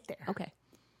going to get there. Okay.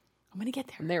 I'm going to get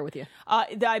I'm there. there with you.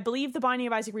 I believe The Binding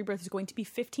of Isaac Rebirth is going to be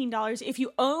 $15. If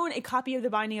you own a copy of The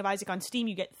Binding of Isaac on Steam,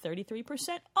 you get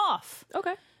 33% off.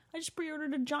 Okay. I just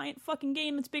pre-ordered a giant fucking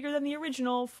game that's bigger than the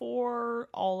original for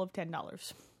all of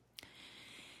 $10.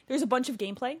 There's a bunch of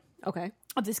gameplay Okay.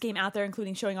 of this game out there,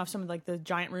 including showing off some of like the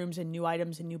giant rooms and new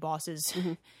items and new bosses. Yo,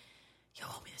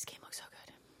 homie, this game looks so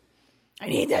good. I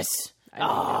need this. I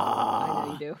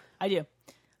know you do. I do.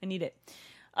 I need it.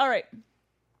 All right.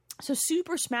 So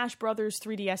Super Smash Brothers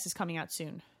 3DS is coming out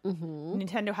soon.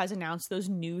 Nintendo has announced those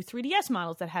new 3DS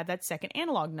models that have that second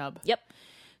analog nub. Yep.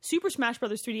 Super Smash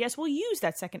Brothers 3DS will use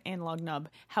that second analog nub.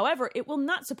 However, it will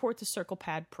not support the Circle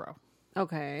Pad Pro.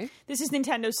 Okay. This is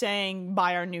Nintendo saying,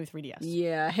 buy our new 3DS.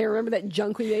 Yeah. Hey, remember that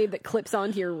junk we made that clips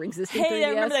onto your existing 3DS? Hey, I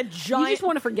remember that giant... You just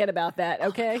want to forget about that,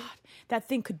 okay? That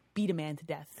thing could beat a man to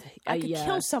death. I could yeah.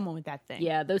 kill someone with that thing.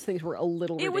 Yeah, those things were a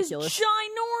little It was ridiculous.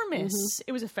 ginormous.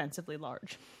 It was offensively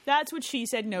large. That's what she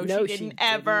said. No, No, she she didn't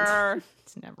ever.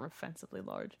 It's never offensively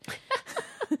large.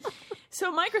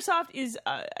 So Microsoft is,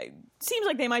 seems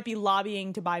like they might be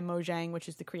lobbying to buy Mojang, which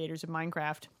is the creators of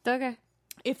Minecraft. Okay.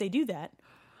 If they do that,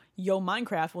 Yo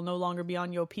Minecraft will no longer be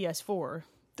on Yo PS4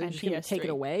 They're and just going to PS3. take it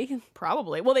away?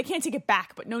 Probably. Well, they can't take it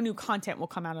back, but no new content will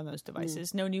come out on those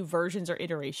devices. No new versions or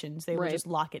iterations. They will Right. just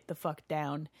lock it the fuck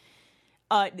down.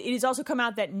 It has also come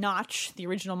out that Notch, the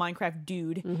original Minecraft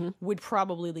dude, would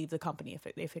probably leave the company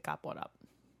if it got bought up.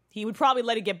 He would probably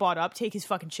let it get bought up, take his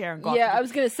fucking chair, and go. Yeah, off to I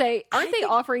was going to say, aren't they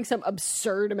think- offering some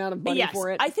absurd amount of money Yes, for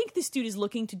it? I think this dude is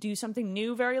looking to do something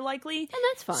new, very likely. And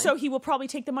that's fine. So he will probably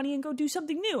take the money and go do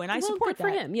something new, and I Well, support good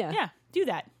for that. him, yeah. Yeah, do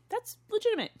that. That's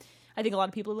legitimate. I think a lot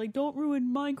of people are like, don't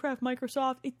ruin Minecraft,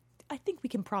 Microsoft. I think we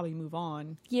can probably move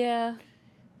on. Yeah.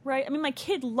 Right? I mean, my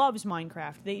kid loves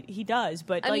Minecraft. He does,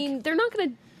 but I mean, they're not going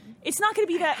to... it's not going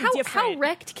to be that How different.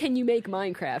 wrecked can you make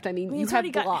Minecraft? I mean, you it's have already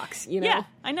got- blocks, you know? Yeah,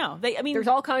 I know. There's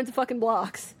all kinds of fucking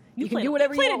blocks. You can played- do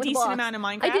whatever you you played want a with decent blocks. amount of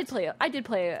Minecraft. I did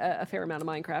play a fair amount of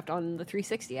Minecraft on the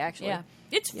 360, actually. Yeah,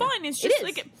 it's fun. It's It just is.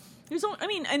 like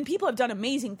and people have done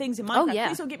amazing things in Minecraft. yeah.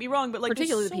 Please don't get me wrong, but like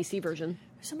Particularly there's the PC version.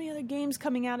 so many other games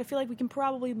coming out. I feel like we can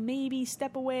probably maybe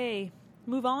step away,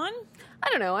 move on. I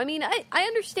don't know. I mean, I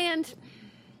understand.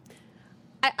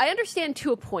 I understand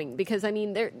to a point because, I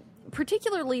mean, they're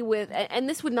particularly with, and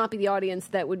this would not be the audience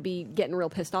that would be getting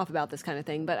real pissed off about this kind of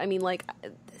thing, but I mean, like,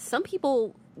 some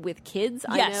people with kids,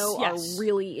 I Yes, know, yes. are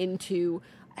really into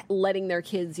letting their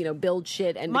kids, build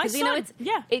shit, and My because you know son,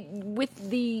 it's with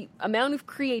the amount of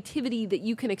creativity that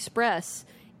you can express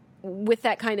with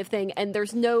that kind of thing, and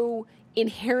there's no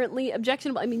inherently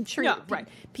objectionable. I mean, sure, No, right.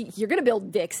 you're going to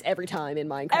build dicks every time in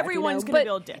Minecraft. Everyone's gonna but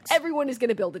build dicks. Everyone is going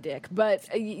to build a dick, but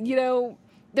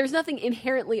there's nothing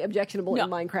inherently objectionable No. in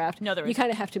Minecraft. No, there You isn't.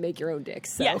 kind of have to make your own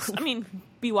dicks. So. Yes, I mean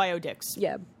BYO dicks.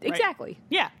 Yeah, exactly.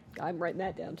 Yeah. I'm writing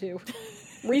that down too.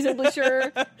 Reasonably sure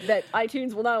that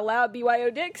iTunes will not allow BYO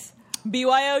dicks,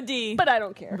 BYOD. but I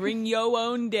don't care. Bring yo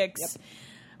own dicks.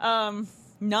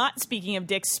 Not speaking of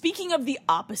dicks, speaking of the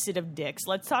opposite of dicks,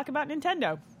 let's talk about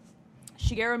Nintendo.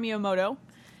 Shigeru Miyamoto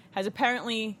has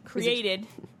apparently created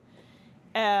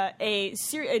an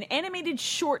animated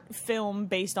short film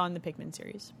based on the Pikmin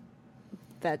series.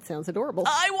 That sounds adorable.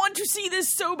 I want to see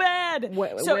this so bad.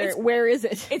 Where is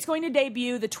it? It's going to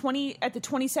debut at the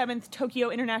 27th Tokyo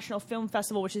International Film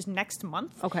Festival, which is next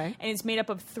month. Okay. And it's made up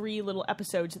of 3 little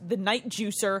episodes. The Night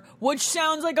Juicer, which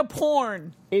sounds like a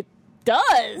porn. It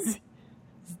does.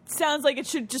 Sounds like it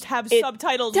should just have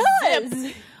subtitles. Does.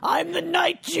 Zip. I'm the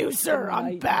Night Juicer.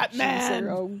 I'm Batman.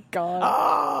 Juicer. Oh, God.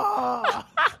 Ah.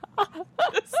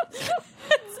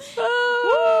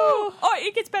 Oh,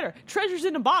 it gets better. Treasures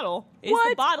in a bottle. Is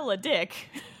the bottle a dick?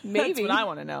 Maybe. That's what I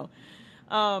want to know.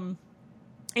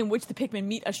 In which the Pikmin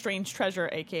meet a strange treasure,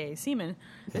 a.k.a. semen.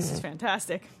 This is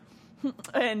fantastic.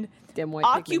 And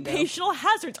occupational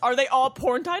hazards. Are they all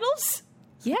porn titles?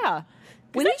 Yeah.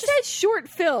 When he says short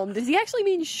film, does he actually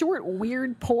mean short,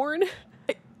 weird porn?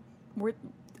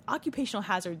 Occupational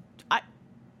hazard.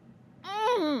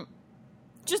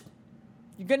 Just,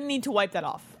 you're going to need to wipe that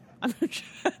off. I'm just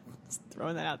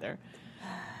throwing that out there.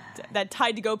 That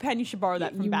Tide to Go pen, you should borrow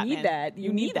that from Batman. You need that.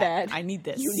 You need that. I need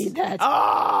this. You need that.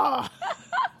 Oh!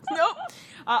 Nope.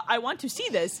 I want to see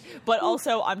this, but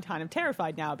also I'm kind of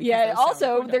terrified now. Because yeah,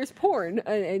 also, there's porn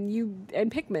and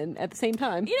Pikmin at the same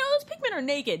time. You know, those Pikmin are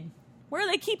naked. Where are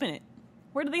they keeping it?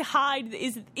 Where do they hide?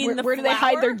 Is it in the Where do they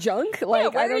hide their junk?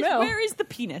 Like, I don't know. Where is the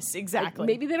penis exactly? Like,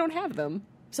 maybe they don't have them.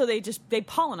 So they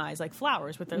pollinize like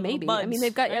flowers with their little buds. I mean,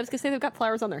 they've got. Right? I was gonna say they've got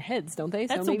flowers on their heads, don't they?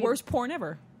 That's the worst porn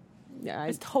ever. Yeah,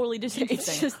 it's totally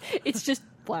disinteresting. It's just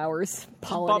flowers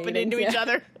bumping into each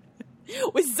other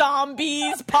with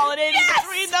zombies pollinating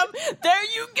between them. There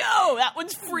you go. That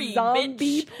one's free.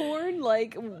 Zombie bitch. Porn,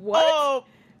 like what? Oh.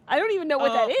 I don't even know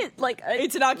what that is. Like,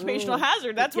 it's an occupational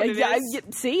hazard. That's what it is.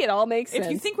 See, it all makes sense.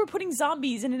 If you think we're putting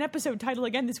zombies in an episode title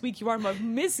again this week, you are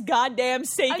misgoddamn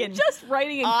mistaken. I'm just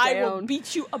writing it down. I will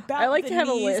beat you about the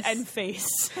knees and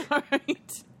face. All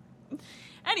right.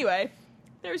 Anyway,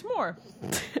 there's more.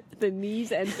 The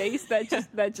knees and face?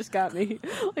 That just got me.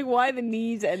 Like, why the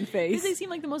knees and face? Because they seem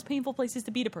like the most painful places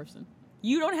to beat a person.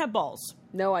 You don't have balls.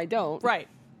 No, I don't. Right.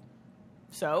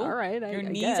 So, all right, your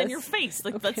knees guess. and your face.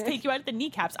 Like, let's take you out at the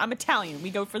kneecaps. I'm Italian. We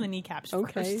go for the kneecaps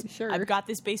first. Okay, sure. I've got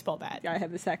this baseball bat. I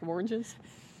have the sack of oranges.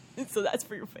 So that's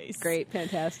for your face. Great,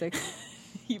 fantastic.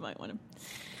 You might want to...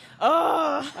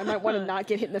 I might want to not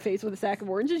get hit in the face with a sack of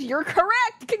oranges. You're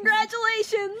correct!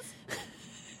 Congratulations!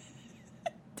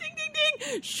 Ding, ding,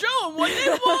 ding! Show them what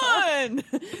they won!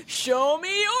 Show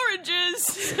me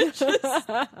oranges!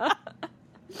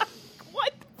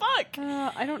 What the fuck?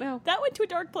 I don't know. That went to a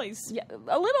dark place. Yeah,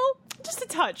 a little. Just a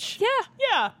touch. Yeah.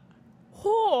 Yeah.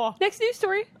 Oh. Next news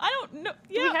story. I don't know.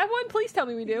 Yeah. Do we have one? Please tell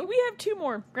me we do. We have 2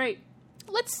 more. Great.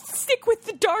 Let's stick with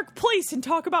the dark place and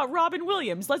talk about Robin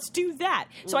Williams. Let's do that.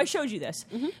 So I showed you this.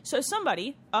 Mm-hmm. So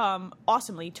somebody,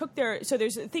 awesomely, took so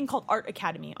there's a thing called Art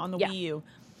Academy on the Wii U.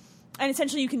 And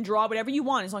essentially you can draw whatever you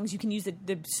want as long as you can use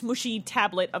the smushy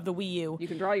tablet of the Wii U. You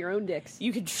can draw your own dicks.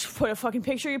 You could put a fucking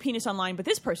picture of your penis online, but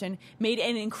this person made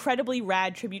an incredibly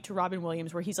rad tribute to Robin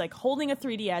Williams where he's like holding a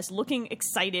 3DS, looking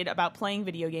excited about playing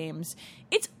video games.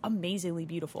 It's amazingly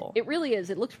beautiful. It really is.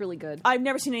 It looks really good. I've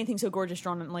never seen anything so gorgeous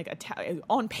drawn on like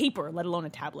on paper, let alone a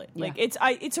tablet. Yeah. Like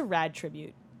it's a rad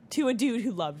tribute to a dude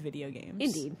who loved video games.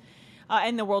 Indeed.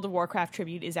 And the World of Warcraft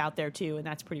tribute is out there too, and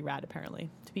that's pretty rad apparently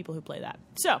to people who play that.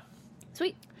 So,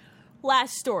 sweet.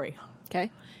 Last story.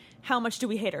 Okay. How much do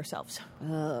we hate ourselves?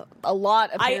 A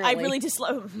lot, apparently. I really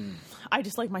I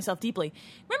dislike myself deeply.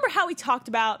 Remember how we talked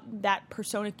about that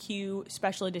Persona Q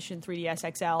Special Edition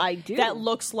 3DS XL? I do. That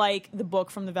looks like the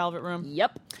book from the Velvet Room?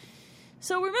 Yep.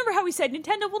 So remember how we said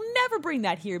Nintendo will never bring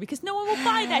that here because no one will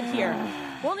buy that here.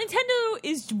 Well, Nintendo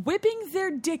is whipping their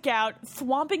dick out,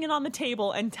 thwomping it on the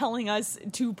table, and telling us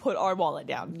to put our wallet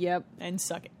down. Yep. And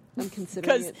suck it. I'm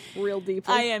considering it real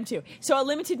deeply. I am too. So a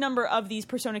limited number of these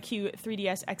Persona Q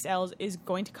 3DS XLs is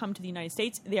going to come to the United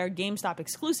States. They are GameStop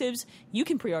exclusives. You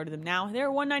can pre-order them now.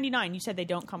 They're $199. You said they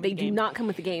don't come with the game. They do not come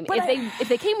with the game. But if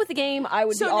they came with the game, I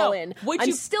would be all in.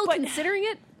 I'm still considering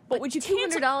it. But would you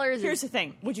 $200? Here's the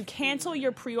thing: would you cancel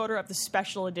your pre-order of the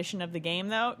special edition of the game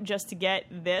though, just to get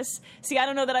this? See, I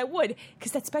don't know that I would,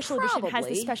 because that special edition has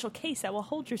the special case that will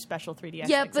hold your special 3DS XL.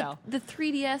 Yeah, but the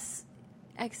 3DS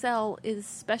XL is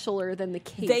specialer than the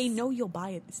case. They know you'll buy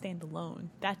it standalone.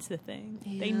 That's the thing.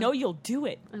 Yeah. They know you'll do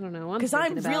it. I don't know. Because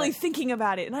I'm really thinking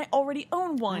about it, and I already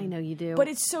own one. I know you do. But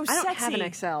it's so sexy. I don't have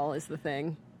an XL is the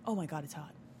thing. Oh my God, it's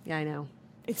hot. Yeah, I know.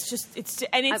 I'm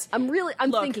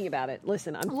thinking about it.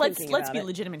 Listen, let's be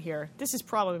legitimate here. This is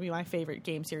probably my favorite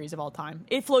game series of all time.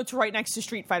 It floats right next to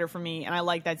Street Fighter for me, and I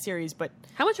like that series. But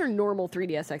how much are normal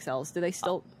 3DS XLs? Do they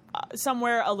still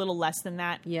somewhere a little less than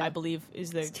that. Yeah. I believe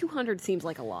is the 200 seems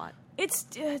like a lot. It's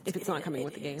if it's not coming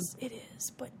with the game. It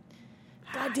is, but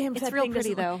goddamn, It's real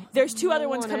pretty though. There's two other I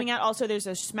ones want coming it. out. Also, there's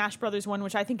a Smash Brothers one,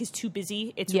 which I think is too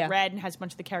busy. It's red and has a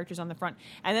bunch of the characters on the front,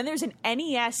 and then there's an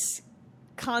NES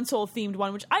console themed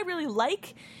one, which I really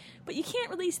like, but you can't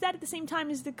release that at the same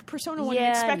time as the Persona one and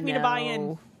expect me to buy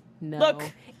in. No,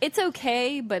 Look, it's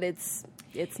okay, but it's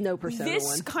no Persona this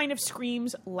one. kind of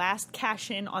screams last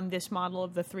cash in on this model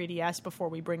of the 3DS before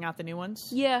we bring out the new ones.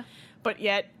 Yeah, But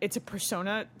yet, it's a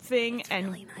Persona thing, it's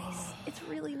and really nice. It's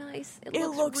really nice. It it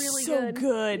looks really so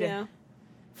good. Yeah.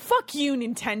 Fuck you,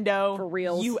 Nintendo. For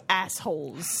reals. You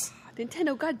assholes.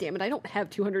 Nintendo, goddammit, I don't have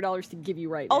 $200 to give you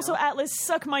right Also, now. Atlas,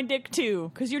 suck my dick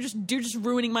too, because you're just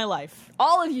ruining my life.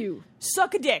 All of you,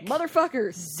 Suck a dick.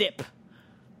 motherfuckers. Zip.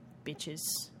 Bitches.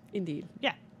 Indeed.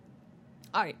 Yeah.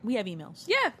 All right, we have emails.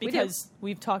 Yeah, we do. Because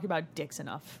we've talked about dicks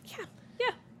enough. Yeah.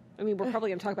 I mean, we're probably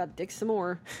going to talk about dicks some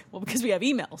more. Well, because we have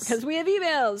emails. Because we have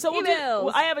emails. So we'll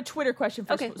emails. I have a Twitter question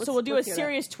first. Okay, So we'll do a let's hear that.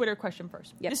 serious Twitter question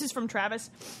first. Yep. This is from Travis.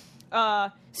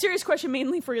 Serious question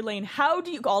mainly for Elaine. How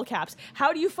do you, all caps,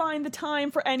 how do you find the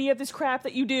time for any of this crap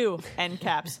that you do? End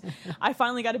caps. I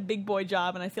finally got a big boy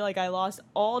job, and I feel like I lost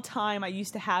all time I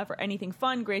used to have for anything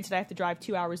fun. Granted, I have to drive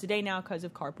 2 hours a day now because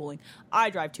of carpooling.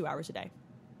 I drive 2 hours a day.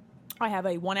 I have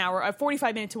a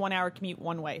 45-minute to 1 hour commute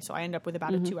one way, so I end up with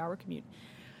about a 2 hour commute.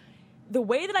 The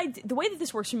way that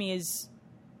this works for me is,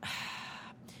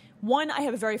 one, I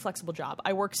have a very flexible job.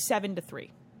 I work 7 to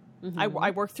 3.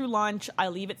 I work through lunch. I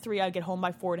leave at 3. I get home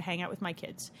by 4 to hang out with my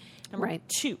kids. Number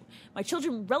 2, my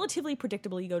children relatively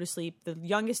predictably go to sleep. The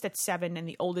youngest at 7 and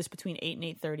the oldest between 8 and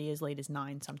 8:30, as late as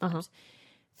 9 sometimes.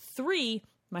 3,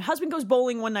 my husband goes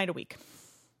bowling one night a week.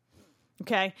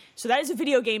 Okay? So that is a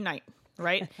video game night.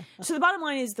 Right? So the bottom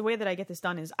line is, the way that I get this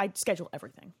done is I schedule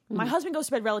everything. My husband goes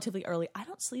to bed relatively early. I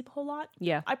don't sleep a whole lot.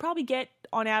 Yeah. I probably get,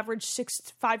 on average,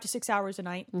 5 to 6 hours a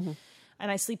night. And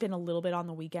I sleep in a little bit on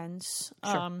the weekends.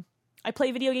 Sure. I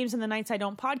play video games on the nights I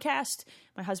don't podcast.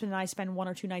 My husband and I spend 1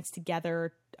 or 2 nights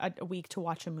together a week to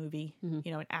watch a movie,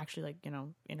 and actually,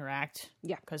 interact.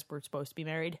 Yeah. Because we're supposed to be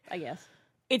married. I guess.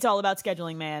 It's all about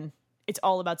scheduling, man. It's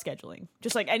all about scheduling.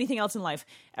 Just like anything else in life,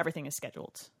 everything is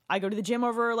scheduled. I go to the gym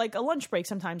over like a lunch break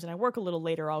sometimes, and I work a little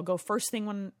later. I'll go first thing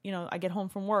when, I get home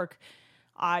from work.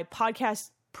 I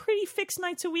podcast pretty fixed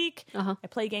nights a week. I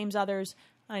play games others.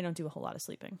 I don't do a whole lot of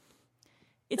sleeping.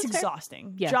 It's That's fair.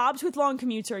 exhausting. Yeah. Jobs with long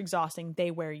commutes are exhausting.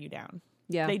 They wear you down.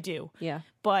 Yeah. They do. Yeah.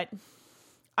 But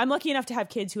I'm lucky enough to have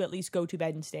kids who at least go to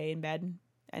bed and stay in bed,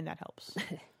 and that helps.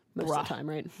 Most of the time,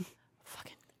 right?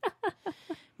 Fucking.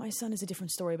 My son is a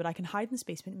different story, but I can hide in the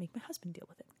basement and make my husband deal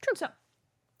with it. True. So,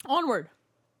 onward.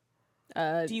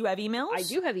 Do you have emails? I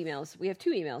do have emails. We have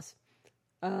 2 emails.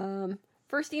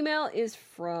 First email is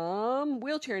from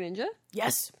Wheelchair Ninja.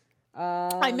 Yes.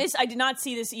 I did not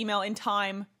see this email in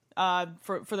time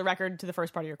for the record to the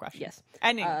first part of your question. Yes.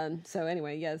 Anyway. So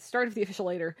anyway, yeah, start of the official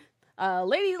later.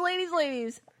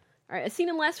 Ladies. All right, as seen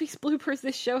in last week's bloopers,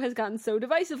 this show has gotten so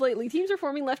divisive lately. Teams are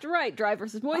forming left and right. Dry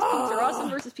versus moist. Peeps are awesome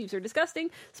versus peeps are disgusting.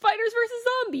 Spiders versus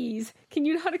zombies. Can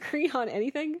you not agree on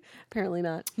anything? Apparently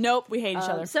not. Nope, we hate each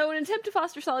other. So in an attempt to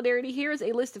foster solidarity, here is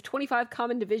a list of 25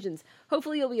 common divisions.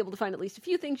 Hopefully you'll be able to find at least a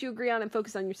few things you agree on and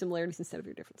focus on your similarities instead of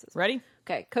your differences. Ready?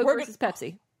 Okay, Coke versus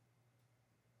Pepsi.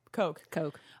 Coke.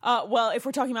 Coke. Well, if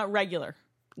we're talking about regular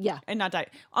Yeah. and not diet.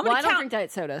 I don't drink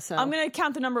diet soda, so... I'm going to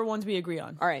count the number of ones we agree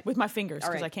on. All right. With my fingers,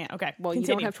 because right. I can't. Okay, Well,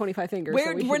 continue. you don't have 25 fingers.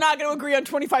 We're not going to agree on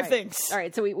 25 things. All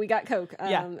right, so we got Coke.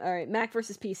 Yeah. All right, Mac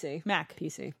versus PC. Mac.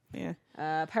 PC.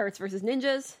 Yeah. Pirates versus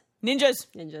ninjas.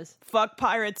 Ninjas. Fuck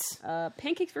pirates.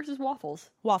 Pancakes versus waffles.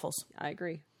 Waffles. I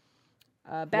agree.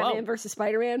 Batman versus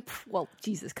Spider-Man. Well,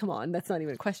 Jesus, come on. That's not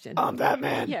even a question. I'm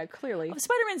Batman. Yeah, clearly.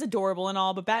 Spider-Man's adorable and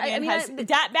all, but Batman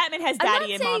Batman has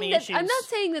daddy and mommy issues. I'm not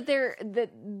saying that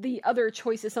the other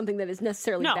choice is something that is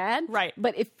necessarily bad. Right.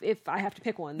 But if I have to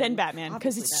pick one, then Batman,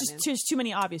 because it's Batman. just too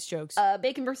many obvious jokes.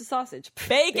 Bacon versus sausage.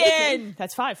 Bacon!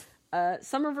 That's 5.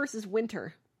 Summer versus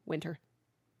winter. Winter.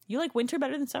 You like winter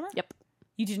better than summer? Yep.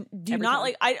 You do Every not time.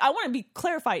 like... I want to be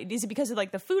clarified. Is it because of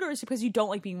like the food, or is it because you don't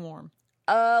like being warm?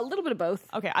 A little bit of both.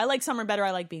 Okay, I like summer better.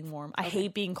 I like being warm. I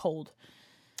hate being cold.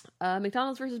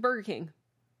 McDonald's versus Burger King.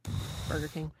 Burger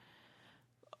King.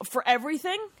 For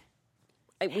everything?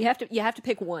 You have to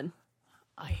pick one.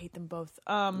 I hate them both.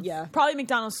 Yeah. Probably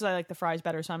McDonald's because I like the fries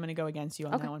better, so I'm going to go against you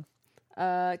on that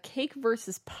one. Cake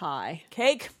versus pie.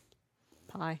 Cake?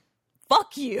 Pie.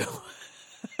 Fuck you.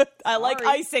 I like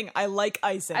Sorry. icing. I like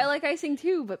icing. I like icing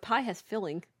too, but pie has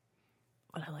filling.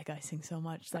 But I like icing so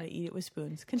much that I eat it with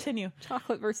spoons. Continue.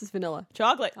 Chocolate versus vanilla.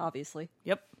 Chocolate. Obviously.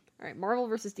 Yep. All right, Marvel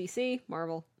versus DC.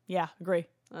 Marvel. Yeah, agree.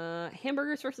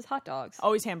 Hamburgers versus hot dogs.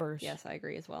 Always hamburgers. Yes, I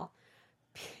agree as well.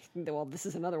 Well, this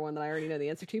is another one that I already know the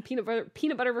answer to. Peanut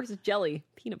butter versus jelly.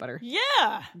 Peanut butter.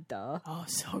 Yeah. Duh. Oh,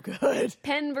 so good.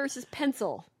 Pen versus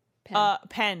pencil. Pen.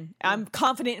 Pen. I'm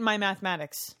confident in my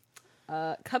mathematics.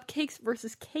 Cupcakes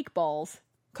versus cake balls.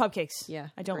 Cupcakes. Yeah.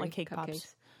 I don't like cake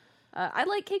pops. I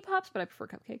like cake pops, but I prefer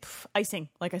cupcakes. Icing,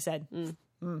 like I said.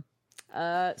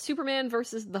 Superman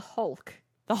versus the Hulk.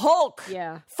 The Hulk.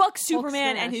 Yeah. Fuck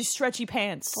Superman smash. and his stretchy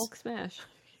pants. Hulk smash.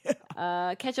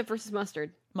 Ketchup versus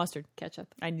mustard. Mustard.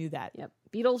 Ketchup. I knew that. Yep.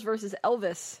 Beatles versus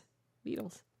Elvis.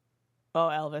 Beatles. Oh,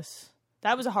 Elvis.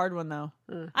 That was a hard one, though.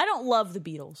 I don't love the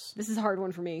Beatles. This is a hard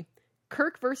one for me.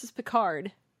 Kirk versus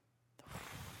Picard.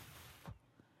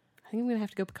 I think I'm going to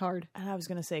have to go Picard. And I was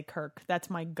going to say Kirk. That's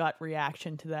my gut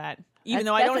reaction to that. Even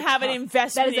though That's I don't have an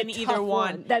investment in either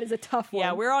one. That is a tough one.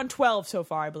 Yeah, we're on 12 so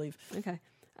far, I believe. Okay.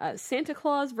 Santa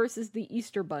Claus versus the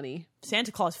Easter Bunny.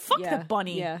 Santa Claus. Fuck the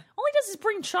bunny. Yeah. All he does is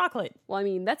bring chocolate. Well, I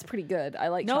mean, that's pretty good. I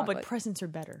like chocolate. But presents are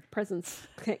better. Presents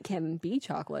can be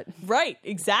chocolate. Right,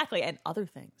 exactly. And other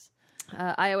things.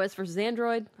 iOS versus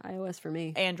Android. iOS for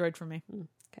me. Android for me.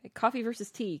 Okay. Coffee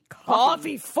versus tea.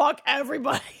 Coffee. Fuck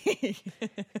everybody.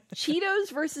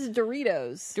 Cheetos versus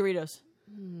Doritos. Doritos.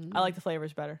 I like the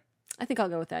flavors better. I think I'll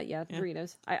go with that. Yeah,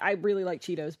 Doritos. I really like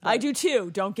Cheetos. But... I do too.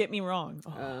 Don't get me wrong.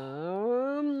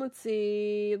 Let's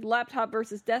see. Laptop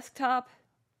versus desktop.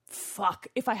 Fuck.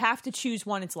 If I have to choose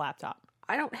one, it's laptop.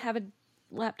 I don't have a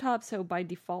laptop, so by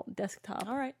default, desktop.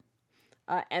 All right.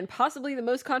 And possibly the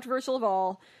most controversial of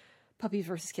all, puppies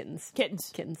versus kittens.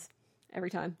 Kittens. Every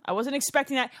time. I wasn't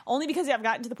expecting that, only because I've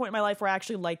gotten to the point in my life where I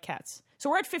actually like cats. So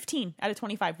we're at 15 out of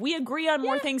 25. We agree on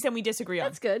more things than we disagree on.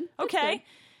 That's good. Okay.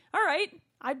 Good. All right.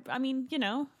 I mean,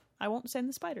 I won't send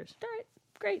the spiders. All right.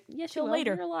 Great. Yes, you Till will.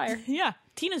 later. You're a liar. Yeah.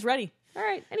 Tina's ready. All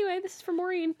right. Anyway, this is for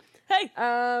Maureen. Hey.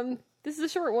 This is a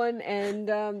short one, and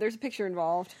there's a picture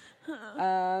involved.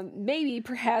 Maybe,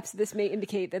 perhaps, this may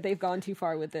indicate that they've gone too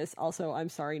far with this. Also, I'm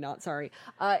sorry, not sorry.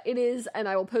 It is, and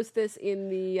I will post this in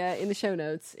the show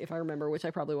notes if I remember, which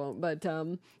I probably won't. But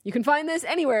you can find this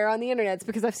anywhere on the internet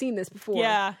because I've seen this before.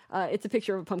 Yeah, it's a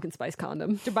picture of a pumpkin spice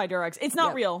condom by Durex. It's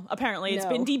not real. Apparently, it's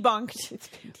been debunked.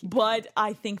 But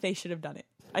I think they should have done it.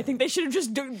 I think they should have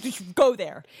just go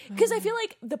there. Because I feel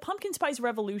like the pumpkin spice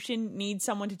revolution needs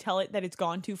someone to tell it that it's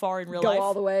gone too far in real life. Go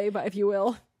all the way, but if you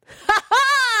will.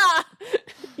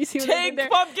 You see what I did there?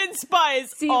 Take pumpkin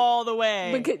spice all the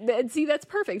way. And see, that's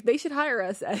perfect. They should hire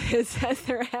us as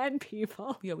their ad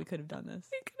people. Yeah, we could have done this.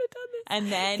 We could have done this.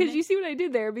 And then... Because you see what I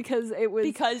did there? Because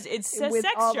it's a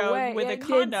sex joke with a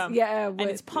condom. And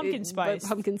it's pumpkin spice.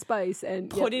 Pumpkin spice. And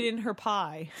put it in her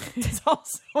pie. It's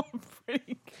also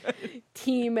pretty good.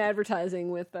 Team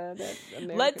advertising with that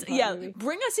American Pie movie.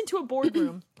 Bring us into a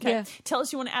boardroom. Okay? Yeah. Tell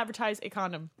us you want to advertise a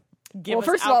condom.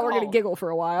 First of all, we're going to giggle for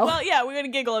a while. Well, yeah, we're going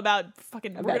to giggle about we're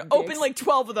going to open like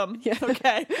 12 of them. Yeah.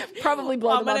 Okay. Probably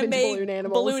blow them up into balloon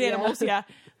animals. Balloon animals, yeah.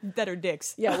 That are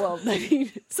dicks. Yeah, well, I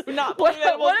mean... So not balloon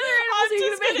animals. What other animals are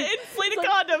you going to inflate a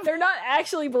condom. They're not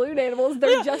actually balloon animals.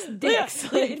 They're just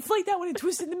dicks. Yeah. Inflate that one and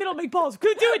twist it in the middle, make balls.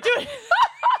 Good, do it.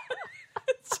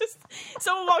 It's just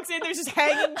someone walks in, there's just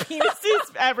hanging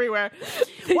penises everywhere.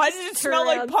 Why does it smell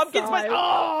like pumpkin spice?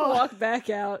 Oh, walk back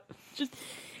out. Just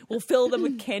we'll fill them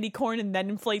with candy corn and then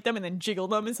inflate them and then jiggle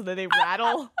them so that they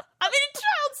rattle. I mean, a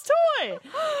child's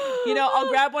toy. I'll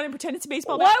grab one and pretend it's a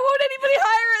baseball bat. Why won't anybody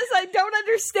hire us? I don't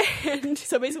understand.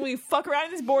 So basically, you fuck around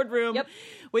in this boardroom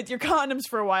with your condoms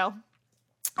for a while.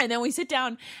 And then we sit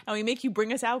down and we make you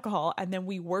bring us alcohol, and then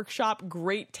we workshop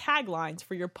great taglines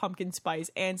for your pumpkin spice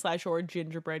and/or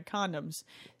gingerbread condoms.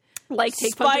 Like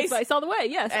take pumpkin spice all the way.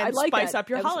 Yes, and I like spice that. up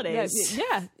your holidays.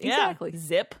 Yeah, exactly.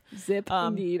 Zip.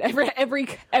 Indeed.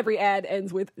 Every ad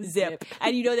ends with zip.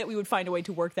 And you know that we would find a way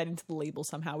to work that into the label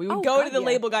somehow. We would go to the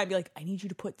label guy and be like, I need you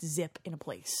to put zip in a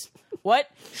place. What?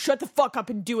 Shut the fuck up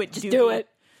and do it, Just do it.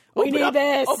 We need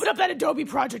this. Open up that Adobe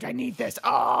project. I need this.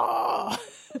 Oh.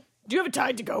 Do you have a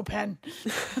Tide to Go pen?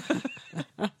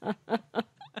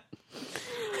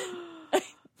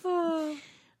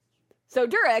 So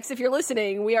Durex, if you're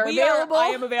listening, we are available. I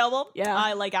am available. Yeah.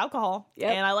 I like alcohol. Yep.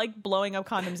 And I like blowing up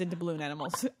condoms into balloon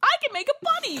animals. I can make a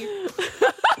bunny.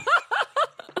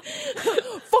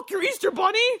 Fuck your Easter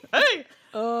bunny. Hey.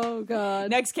 Oh, God.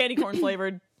 Next candy corn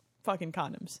flavored fucking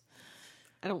condoms.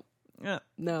 I don't.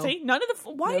 No. See? None of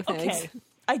the... Why? No, okay.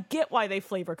 I get why they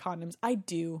flavor condoms. I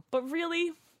do. But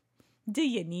really? Do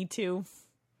you need to?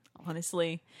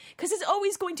 Honestly. Because it's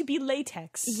always going to be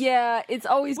latex. Yeah, it's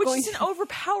always which going is an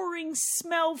overpowering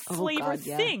smell flavor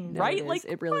thing, no, right? It is.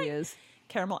 It really is.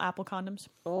 Caramel apple condoms.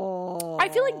 Oh. I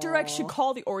feel like Durex should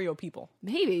call the Oreo people.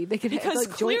 Maybe. They could have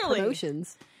like joint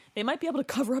promotions. They might be able to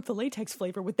cover up the latex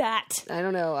flavor with that. I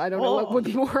don't know. I don't know what would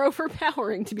be more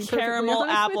overpowering, to be perfectly Caramel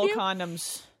honest apple with you.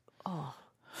 condoms. Oh.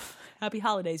 Happy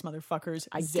holidays, motherfuckers.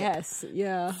 I Zip. guess,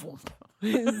 yeah.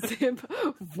 Zip.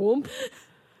 Whoomp.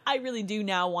 I really do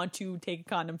now want to take a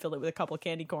condom, fill it with a couple of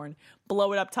candy corn,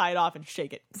 blow it up, tie it off, and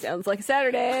shake it. Sounds like a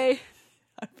Saturday.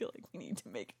 I feel like we need to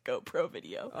make a GoPro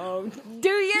video. Oh, do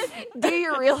you? Do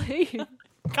you really? Kinda.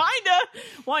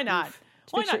 Why not?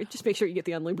 Why not? Just make sure you get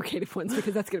the unlubricated ones,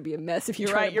 because that's going to be a mess if you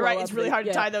You're try right. to You're blow right. up It's really the- hard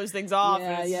to tie those things off.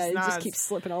 Yeah, It's yeah. It not- just keeps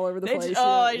slipping all over the They place.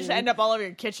 they just end up all over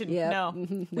your kitchen. Yeah. No.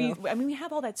 Mhm, We no. we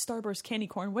have all that Starburst candy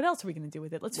corn. What else are we going to do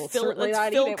with it? Let's We'll fill it. certainly Let's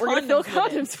not fill eat it. We're going to fill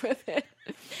condoms with it.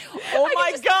 condoms with it. Oh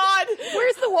my God.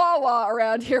 Where's the Wawa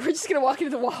around here? We're just going to walk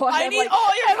into the Wawa. I and need all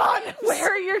your condoms.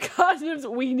 Where are your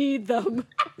condoms? We need them.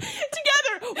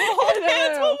 Together. We'll hold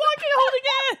hands. We'll walk in holding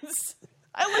hands.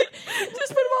 I like Just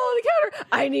put them all on the counter.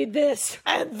 I need this.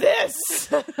 and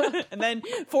this, and then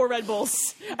 4 Red Bulls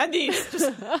and these.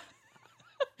 Just,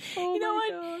 Oh you know my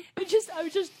what? God. I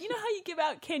was just, you know how you give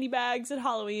out candy bags at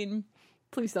Halloween?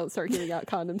 Please don't start giving out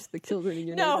condoms to the children in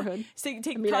your No, neighborhood. so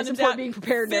take I condoms support out, being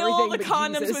prepared and fill everything, the but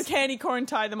condoms Jesus. with candy corn,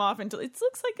 tie them off until it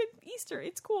looks like an Easter.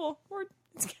 It's cool.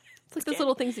 It's like those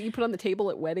little things that you put on the table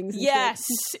at weddings. And Yes,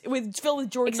 shit. filled with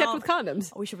Jordan. Except with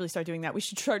condoms. Oh, we should really start doing that. We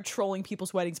should start trolling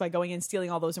people's weddings by going in, stealing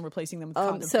all those, and replacing them with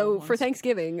condom. So filled for ones.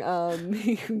 Thanksgiving,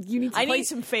 you need. I need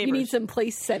some favors. You need some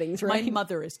place settings, My right?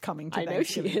 mother is coming to I know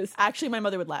she Thanksgiving. is. Actually, my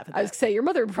mother would laugh at that. I was gonna say your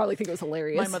mother would probably think it was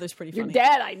hilarious. My mother's pretty Your funny.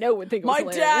 dad, I know, would think it was My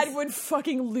hilarious. dad would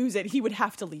fucking lose it. He would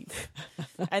have to leave.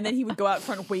 And then he would go out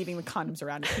front waving the condoms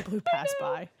around at people who pass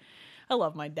by. I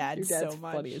love my dad Your so dad's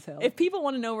much. funny as hell. If people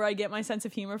want to know where I get my sense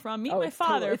of humor from, meet my it's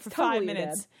father totally- for it's 5 totally your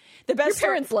minutes. dad. The best Your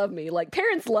parents love me. Like,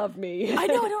 parents love me. I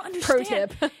know, I don't understand.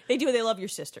 Pro tip. They do. They love your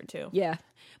sister, too. Yeah.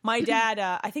 My dad,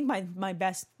 I think my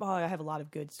best, I have a lot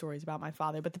of good stories about my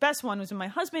father, but the best one was when my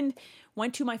husband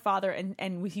went to my father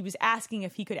and he was asking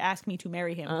if he could ask me to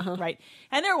marry him, right?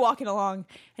 And they're walking along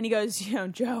and he goes,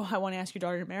 Joe, I want to ask your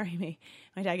daughter to marry me.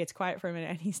 My dad gets quiet for a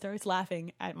minute and he starts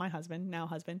laughing at my husband, now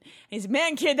husband. And he's,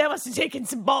 man, kid, that must have taken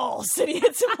some balls. And he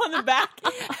hits him on the back.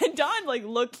 And Don,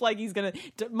 looked like he's going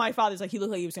to, my father's like, he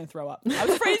looked like he was going to throw up. I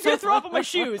was afraid he was going to throw up on my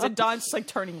shoes. And Don's just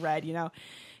turning red,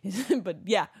 But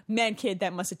yeah, man, kid,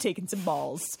 that must have taken some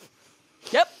balls.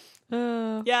 Yep.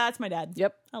 Yeah, that's my dad.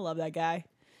 Yep. I love that guy.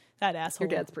 That asshole.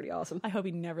 Your dad's pretty awesome. I hope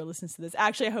he never listens to this.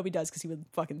 Actually, I hope he does because he would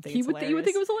fucking think it's hilarious. You would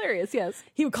think it was hilarious, yes.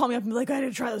 He would call me up and be like, I had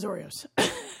to try those Oreos.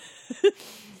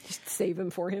 Just save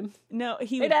him for him. No,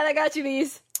 he Hey, would, Dad, I got you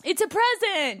these. it's a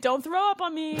present. Don't throw up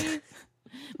on me.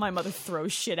 My mother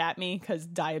throws shit at me because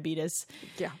diabetes.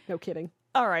 Yeah, no kidding.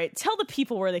 All right, tell the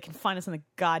people where they can find us on the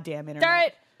goddamn internet. All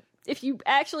right. If you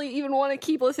actually even want to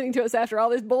keep listening to us after all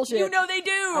this bullshit. You know they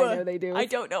do. I know they do. I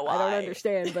don't know why. I don't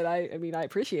understand, but I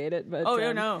appreciate it. But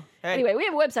Oh, no. Hey. Anyway, we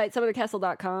have a website,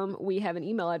 someothercastle.com. We have an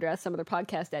email address,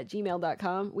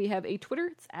 someotherpodcast@gmail.com. We have a Twitter,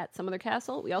 it's at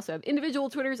someothercastle. We also have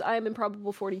individual Twitters. I am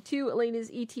improbable42. Elaine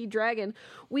is ET Dragon.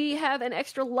 We have an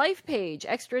extra life page,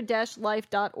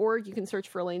 extra-life.org. You can search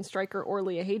for Elaine Stryker or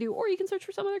Leah Haydu, or you can search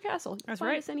for Some Other Castle. That's Find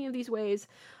right. us any of these ways.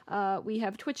 We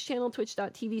have a Twitch channel,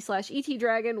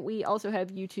 twitch.tv/ETDragon. We also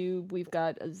have YouTube. We've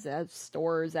got a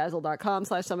store,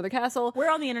 zazzle.com/someothercastle. We're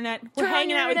on the internet. We're Turn on hanging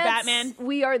your out with internets. Batman.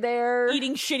 We are there.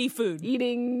 Eating shitty food.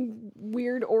 Eating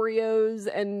weird Oreos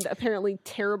and apparently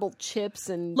terrible chips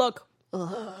and Look,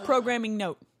 programming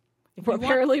note. If you want-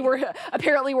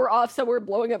 apparently we're off somewhere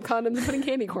blowing up condoms and putting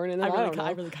candy corn in them.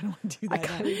 I really kind of want to do I that.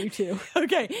 kind of do too.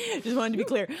 Okay, just wanted to be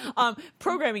clear.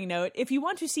 Programming note: if you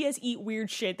want to see us eat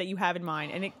weird shit that you have in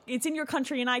mind, and it's in your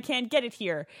country and I can't get it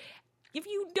here, if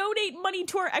you donate money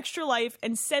to our Extra Life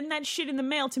and send that shit in the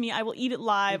mail to me, I will eat it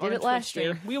live We on did a it Twitch last stream.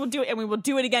 year. We will do it, and we will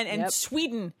do it again. And Yep.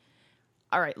 Sweden.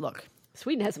 All right, look.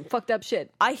 Sweden has some fucked up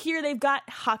shit. I hear they've got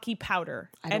hockey powder,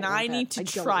 and I want need that. to I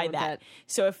don't try want that. that.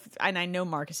 So and I know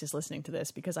Marcus is listening to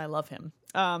this because I love him.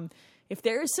 If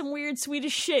there is some weird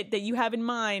Swedish shit that you have in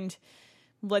mind,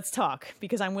 let's talk,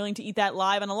 because I'm willing to eat that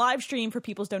live on a live stream for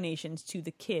people's donations to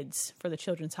the kids for the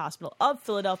Children's Hospital of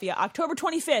Philadelphia, October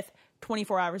 25th.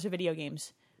 24 hours of video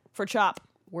games for CHOP.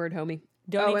 Word, homie.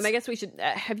 Donates- Oh, and I guess we should.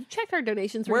 Have you checked our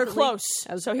donations We're recently? close.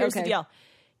 So here's the okay. deal.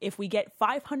 If we get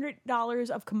 $500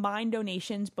 of combined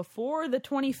donations before the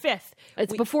 25th,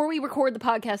 It's before we record the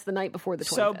podcast the night before the 25th.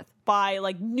 so by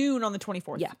noon on the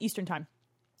 24th, Yeah. Eastern time,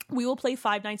 we will play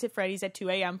Five Nights at Freddy's at 2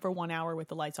 a.m. for 1 hour with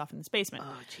the lights off in this basement.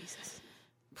 Oh, Jesus.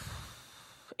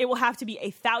 It will have to be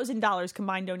 $1,000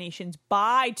 combined donations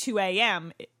by 2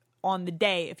 a.m. on the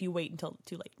day if you wait until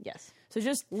too late. Yes. So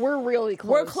just We're really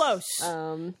close. we're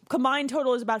close. Combined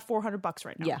total is about $400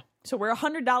 right now. Yeah. So we're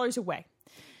 $100 away.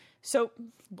 So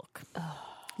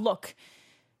look,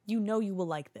 You know you will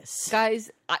like this. Guys,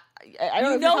 I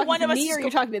don't know if you're talking to me or you're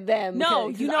talking to them. No,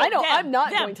 because you know I know them, I'm not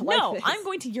them. going to like this. I'm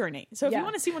going to urinate. So if you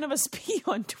want to see one of us pee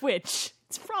on Twitch,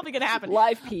 it's probably going to happen.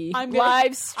 Live pee.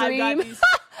 Live stream.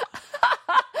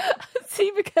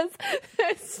 See, because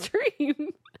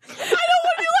stream. I don't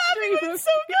want to be laughing, but it's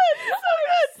so good. It's so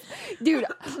good. Dude,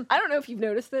 I don't know if you've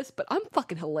noticed this, but I'm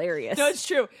fucking hilarious. No, it's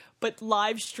true. But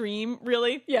live stream,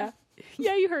 really? Yeah.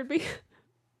 Yeah, you heard me.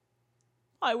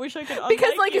 I wish I could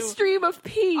because like you. A stream of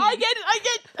pee. I get it.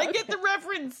 I get the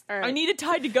reference. Right. I need a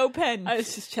Tide to Go pen. I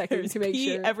was just checking to make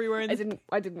pee sure. Everywhere. I didn't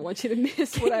want you to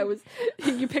miss what I was.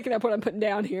 You picking up what I'm putting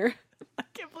down here. I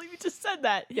can't believe you just said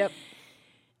that. Yep.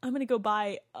 I'm gonna go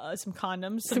buy some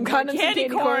condoms, some condoms, candy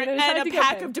corn, and a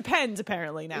pack pen. of Depends.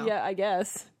 Apparently now. Yeah, I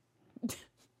guess.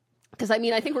 Because I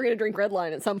mean, I think we're gonna drink Red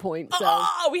Line at some point. So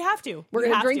oh, we have to. We're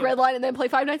gonna drink Red Line and then play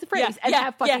Five Nights at Freddy's and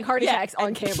have fucking heart attacks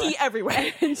on camera. Pee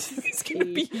everywhere. It's gonna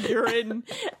be urine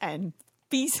and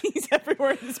feces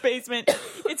everywhere in this basement.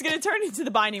 It's gonna turn into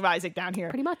the Binding of Isaac down here.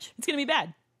 Pretty much. It's gonna be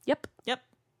bad. Yep.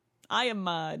 I am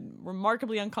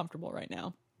remarkably uncomfortable right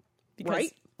now. Because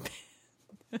right.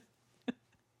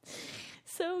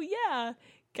 So yeah,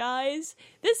 guys,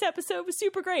 this episode was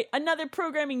super great. Another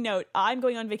programming note. I'm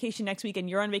going on vacation next week and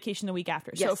you're on vacation the week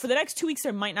after. Yes. So for the next 2 weeks,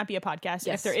 there might not be a podcast. Yes.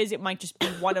 If there is, it might just be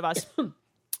one of us.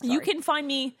 You can find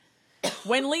me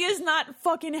when Leah's not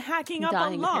fucking hacking up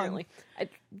Dying, on Long. apparently.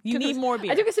 You need more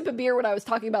beer. I took a sip of beer when I was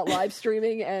talking about live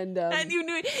streaming and you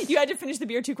knew it. You had to finish the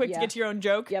beer too quick to get to your own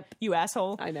joke. Yep. You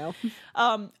asshole. I know.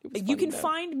 You can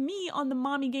find me on the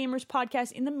Mommy Gamers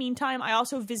podcast. In the meantime, I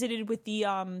also visited with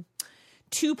the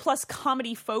 2+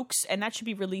 comedy folks, and that should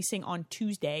be releasing on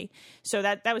Tuesday. So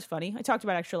that was funny. I talked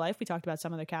about Extra Life. We talked about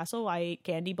Some Other Castle. I ate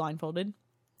candy blindfolded.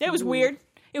 It was weird.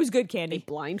 It was good candy. They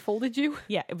blindfolded you?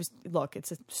 Yeah, it was. Look,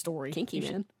 it's a story. Kinky,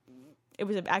 man. It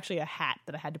was actually a hat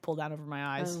that I had to pull down over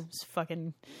my eyes. It's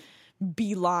fucking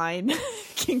beeline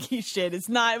kinky shit. It's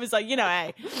not. It was like,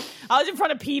 hey, I was in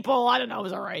front of people. I don't know. It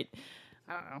was all right.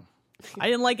 I don't know. I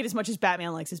didn't like it as much as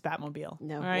Batman likes his Batmobile.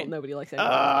 No, all right? well, nobody likes anything.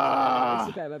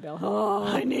 Likes the Batmobile. Oh.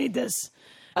 I need this.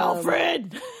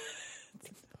 Alfred!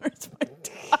 Where's my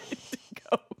Tide to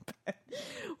Go pen?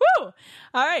 Woo!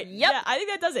 All right. Yep. Yeah, I think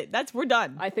that does it. We're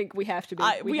done. I think we have to be.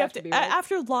 We have to be. Right?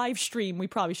 After live stream, we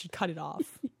probably should cut it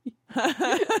off.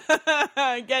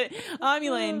 Get it? I'm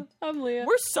Elaine. I'm Leah.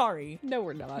 We're sorry. No,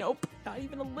 we're not. Nope. Not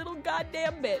even a little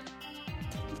goddamn bit.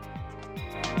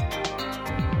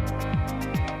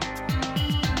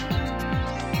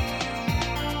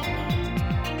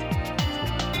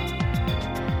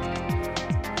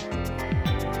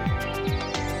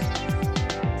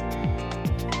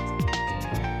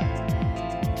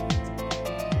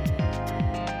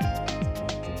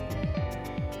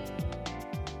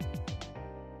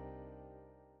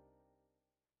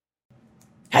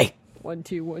 Hey. 1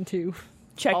 2 1 2.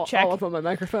 Check. All up on my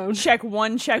microphone. Check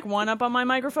one up on my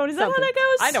microphone. Is that how that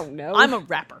goes? I don't know. I'm a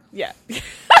rapper. Yeah.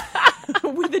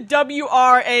 With a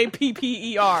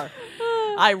WRAPPER.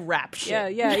 I rap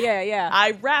shit. Yeah.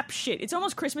 I rap shit. It's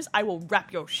almost Christmas. I will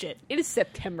rap your shit. It is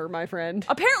September, my friend.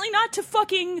 Apparently not to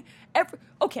fucking...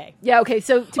 Okay. Yeah, okay,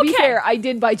 so to be fair, I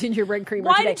did buy gingerbread creamer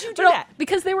Why today. did you do that?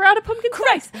 Because they were out of pumpkin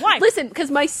Correct. spice. Why? Listen,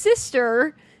 because my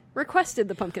sister requested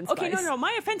the pumpkin spice. Okay, no.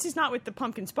 My offense is not with the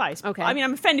pumpkin spice. Okay. I mean,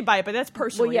 I'm offended by it, but that's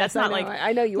personally. Well, yes, that's not I know. like...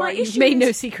 I know you my are. You've issue made no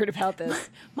is- secret about this.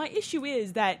 My issue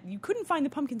is that you couldn't find the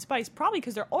pumpkin spice probably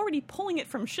because they're already pulling it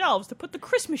from shelves to put the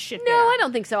Christmas shit No, there. I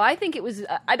don't think so. I think it was...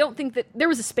 I don't think that... There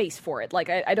was a space for it. Like,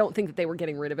 I don't think that they were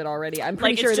getting rid of it already. I'm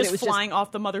pretty Like, sure it's that just it was flying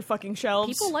off the motherfucking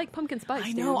shelves. People like pumpkin spice, I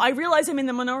dude. know. I realize I'm in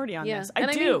the minority on this. I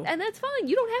do. mean, and that's fine.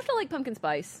 You don't have to like pumpkin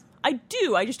spice. I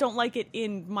do. I just don't like it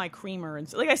in my creamer.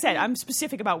 And like I said, I'm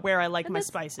specific about where I like my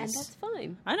spices. And that's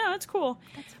fine. I know, it's cool.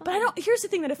 That's fine. But I don't. Here's the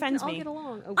thing that offends I'll me. get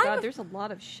along. Oh, I'm God, a- there's a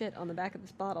lot of shit on the back of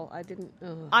this bottle. I didn't...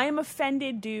 I am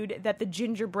offended, dude, that the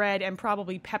gingerbread and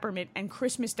probably peppermint and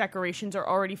Christmas decorations are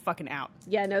already fucking out.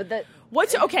 Yeah, no, that...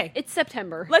 What's okay? It's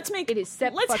September. It is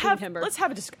let's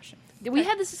have a discussion. We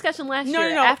had this discussion last No, year.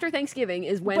 no, no. After Thanksgiving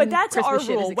is when But that's Christmas our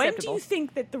shit is rule. When do acceptable. you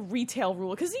think that the retail rule?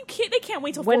 Because they can't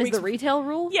wait till 4 When is weeks. the retail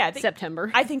rule? Yeah, September.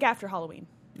 I think after Halloween.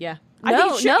 Yeah. I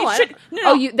think it should, no. it should, no.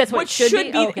 Oh, that's what it should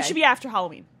be? Oh, okay. It should be after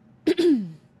Halloween.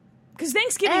 Because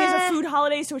Thanksgiving is a food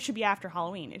holiday, so it should be after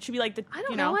Halloween. It should be like the. I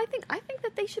don't know. I think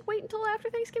that they should wait until after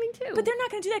Thanksgiving too. But they're not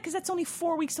going to do that because that's only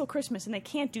 4 weeks till Christmas, and they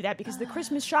can't do that because the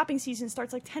Christmas shopping season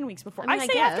starts like 10 weeks before. I mean, I I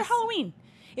say after guess. Halloween.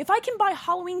 If I can buy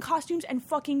Halloween costumes and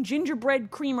fucking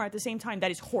gingerbread creamer at the same time,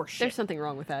 that is horseshit. There's something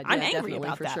wrong with that. I'm Yeah, angry definitely,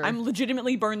 about for that. sure. I'm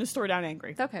legitimately burn the store down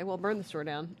angry. Okay, well, burn the store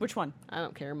down. Which one? I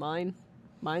don't care.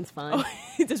 Mine's fine.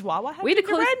 Does Wawa have We had to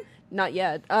close. gingerbread? Not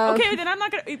yet. Okay, then I'm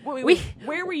not gonna. Wait,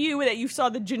 where were you that you saw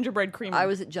the gingerbread creamer? I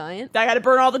was at Giant. I got to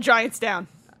burn all the Giants down.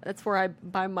 That's where I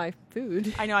buy my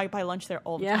food. I know, I buy lunch there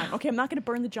all the time. Okay, I'm not going to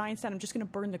burn the Giants down. I'm just going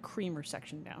to burn the creamer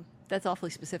section down. That's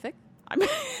awfully specific.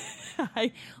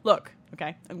 Look,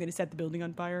 okay, I'm going to set the building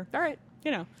on fire. All right.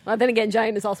 You know. Well, then again,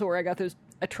 Giant is also where I got those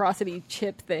atrocity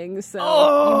chip things, so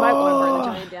you might want to burn the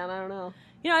Giant down. I don't know.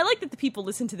 You know, I like that the people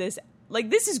listen to this. Like,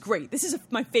 this is great. This is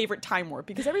my favorite time warp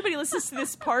because everybody listens to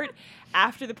this part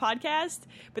after the podcast,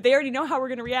 but they already know how we're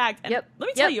going to react. And let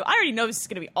me tell you, I already know this is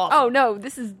going to be awful. Oh, no,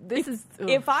 this is.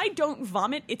 If I don't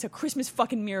vomit, it's a Christmas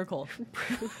fucking miracle.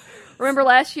 Remember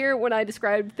last year when I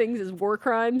described things as war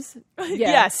crimes? Yeah,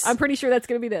 yes. I'm pretty sure that's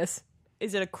going to be this.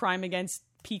 Is it a crime against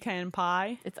pecan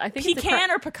pie? I think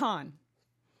pecan or pecan?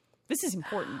 This is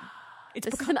important.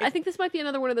 I think this might be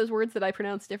another one of those words that I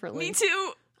pronounce differently. Me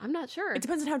too. I'm not sure. It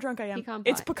depends on how drunk I am. Pecan pie.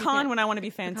 It's pecan when I want to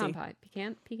be fancy. Pecan pie.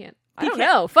 Pecan. I don't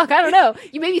know. Fuck, I don't know.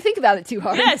 You made me think about it too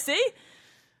hard. Yeah, see?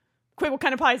 Quick, what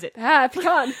kind of pie is it?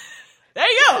 Pecan.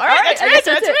 There you go. All right, that's your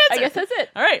answer. I guess that's it.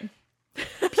 All right.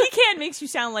 Pecan makes you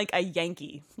sound like a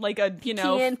Yankee, like a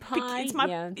pecan pie. It's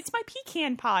my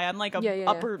pecan pie. I'm like a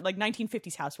upper like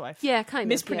 1950s housewife. Yeah, kind of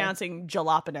mispronouncing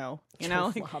jalapeno. You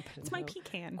know, jalapeno. It's my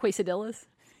pecan. Quesadillas.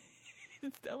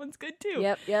 That one's good too.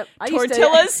 Yep.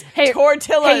 Tortillas.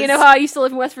 Tortillas. Hey, you know how I used to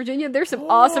live in West Virginia? There's some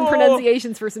awesome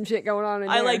pronunciations for some shit going on in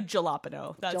there. I like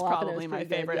jalapeno. That's probably my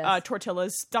favorite. Good, yes.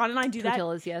 Tortillas. Don and I do that.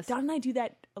 Tortillas, yes. Don and I do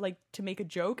that like to make a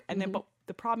joke, and then but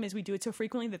the problem is we do it so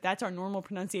frequently that that's our normal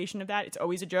pronunciation of that. It's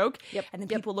always a joke. Yep. And then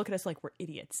people look at us like we're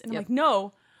idiots. And I'm like,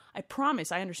 no, I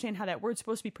promise I understand how that word's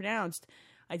supposed to be pronounced.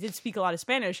 I did speak a lot of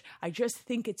Spanish. I just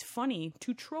think it's funny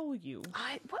to troll you.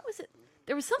 What was it?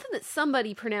 There was something that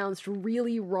somebody pronounced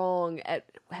really wrong at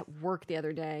work the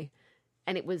other day,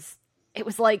 and it was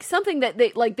like something that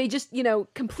they just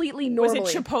completely normally.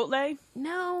 Was it Chipotle?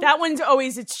 No, that one's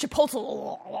always it's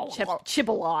Chipotle.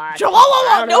 Chipolot.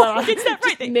 No, it's that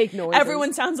right. They make noises.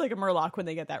 Everyone sounds like a Murloc when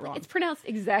they get that wrong. It's pronounced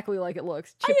exactly like it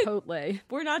looks. Chipotle.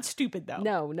 We're not stupid though.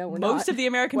 No, we're not. Most of the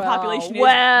American population is.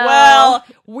 Well,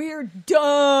 we're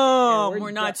dumb.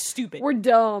 We're not stupid. We're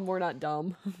dumb. We're not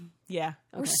dumb. Yeah.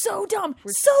 Okay. We're so dumb.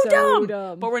 We're so dumb.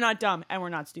 dumb. But we're not dumb and we're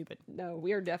not stupid. No,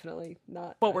 we are definitely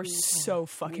not. But we're so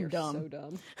fucking dumb. So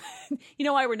dumb. You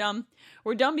know why we're dumb?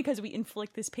 We're dumb because we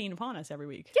inflict this pain upon us every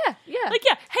week. Yeah. Like,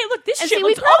 hey, look, this and shit see,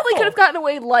 looks we probably awful. could have gotten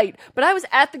away light, but I was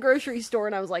at the grocery store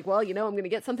and I was like, well, I'm going to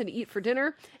get something to eat for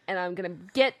dinner and I'm going to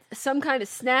get some kind of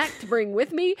snack to bring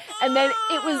with me. And then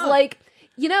it was like,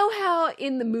 you know how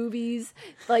in the movies,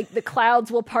 like the clouds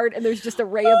will part and there's just a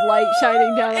ray of light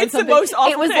shining down on it's something? The most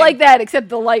awful It was thing. like that, except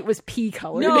the light was pea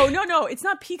colored. No, it's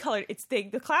not pea colored. It's the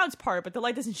clouds part, but the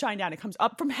light doesn't shine down. It comes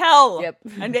up from hell. Yep.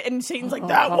 And Satan's like,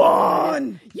 that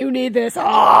one. You need this.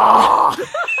 Yeah,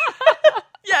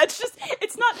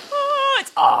 it's not,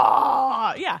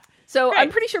 yeah. So Great. I'm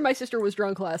pretty sure my sister was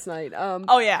drunk last night.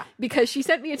 Oh yeah, because she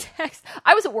sent me a text.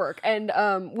 I was at work and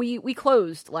we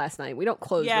closed last night. We don't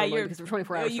close normally because we're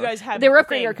 24 hours. You guys have they were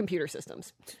upgrading our computer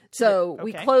systems, so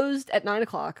we Okay. closed at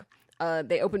 9:00.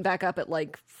 They opened back up at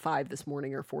like 5 this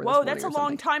morning or 4. Whoa, that's a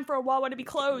long time for a Wawa to be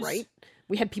closed, right?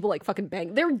 We had people like fucking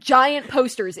bang. There were giant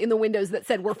posters in the windows that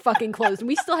said we're fucking closed, and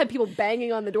we still had people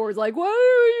banging on the doors like, "Why are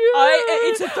you?"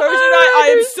 It's a Thursday night. I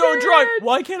am so drunk.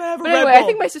 Why can't I have a Red anyway, Bull? I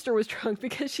think my sister was drunk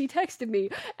because she texted me,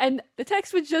 and the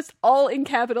text was just all in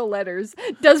capital letters.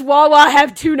 Does Wawa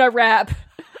have tuna wrap?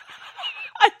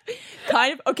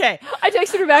 Kind of. Okay. I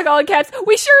texted her back all in caps.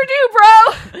 We sure do,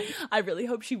 bro. I really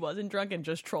hope she wasn't drunk and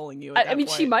just trolling you. I mean,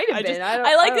 she might have been.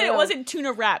 I like that it wasn't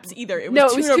tuna wraps either. It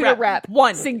was tuna wrap.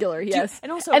 One singular, yes.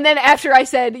 And then after I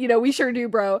said, we sure do,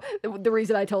 bro. The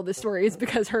reason I told this story is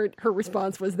because her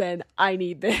response was then, I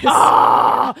need this.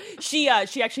 She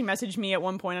actually messaged me at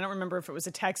one point. I don't remember if it was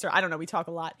a text or I don't know. We talk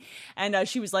a lot, and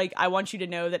she was like, "I want you to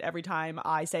know that every time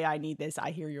I say I need this,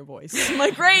 I hear your voice." I'm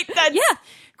like, "Great, that's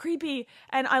creepy,"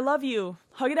 and I love you.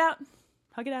 Hug it out.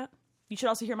 Hug it out. You should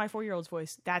also hear my 4-year-old's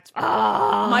voice. That's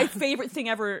my favorite thing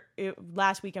ever.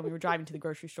 Last weekend, we were driving to the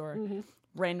grocery store.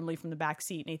 Randomly from the back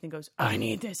seat, Nathan goes, "I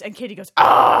need this," and Katie goes,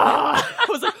 "Ah!" I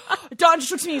was like, Don just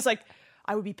looks at me. He's like,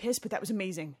 "I would be pissed, but that was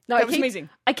amazing. That was amazing."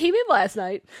 I came in last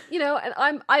night,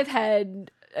 and I've had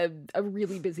a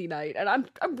really busy night, and I'm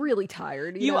really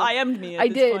tired. You IM'd me. I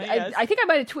did. Point, yes. I think I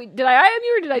might have tweeted. Did I IM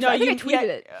you or did I? No, I think I tweeted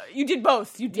it. You did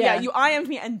both. You IM'd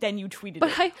me and then you tweeted but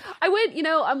it. But I went.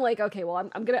 I'm like, okay, well,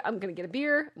 I'm gonna get a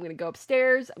beer. I'm gonna go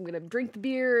upstairs. I'm gonna drink the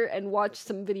beer and watch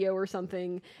some video or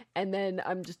something, and then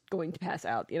I'm just going to pass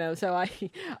out. So I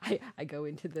go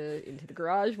into the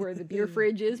garage where the beer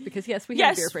fridge is because yes, we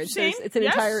have a beer fridge. Same. It's an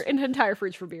entire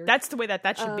fridge for beer. That's the way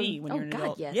that should be when you're an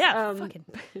adult. Yes. Yeah. Fucking.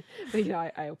 But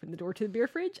I open the door to the beer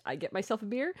fridge. I get myself a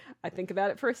beer. I think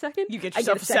about it for a second. You get I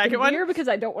yourself get a second one? beer because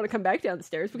I don't want to come back down the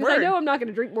stairs because I Word. know I'm not going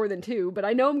to drink more than 2, but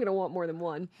I know I'm going to want more than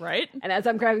 1. Right? And as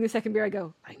I'm grabbing the second beer, I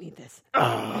go, I need this.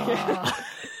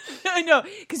 I know,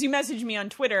 because you messaged me on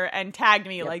Twitter and tagged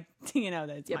me that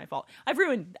it's my fault. I've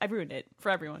ruined it for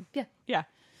everyone. Yeah. Yeah.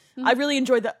 I really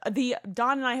enjoyed the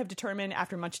Don and I have determined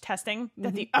after much testing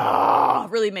that the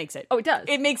really makes it. Oh, it does.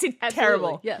 It makes it Absolutely.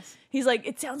 terrible. Yes. He's like,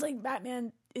 it sounds like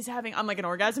Batman is having, I'm like, an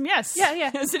orgasm? Yes. Yeah.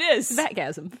 Yes, it is.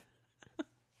 Batgasm.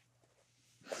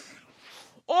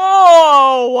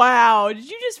 Oh, wow. Did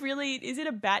you just really, is it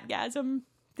a Batgasm?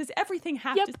 Does everything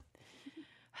have to...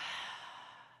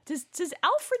 Does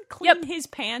Alfred clean his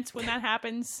pants when that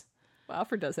happens? Well,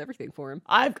 Alfred does everything for him.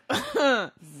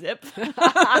 Zip.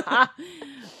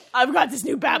 I've got this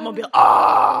new Batmobile.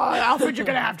 Oh, Alfred, you're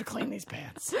gonna have to clean these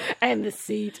pants. And the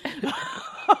seat.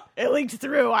 It leaked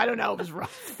through. I don't know. It was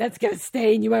rough. That's gonna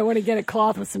stain. You might want to get a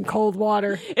cloth with some cold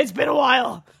water. It's been a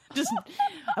while.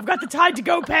 I've got the Tide to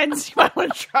Go pens. You might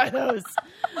want to try those.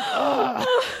 Oh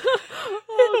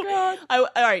God!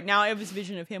 All right, now I have this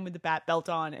vision of him with the bat belt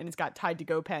on, and it's got Tide to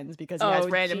Go pens because he has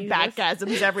random Jesus.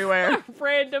 Batgasms everywhere.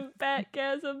 Random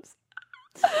Batgasms.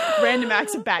 Random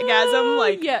acts of Batgasm,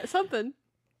 like yeah, something.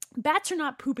 Bats are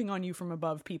not pooping on you from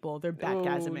above, people. They're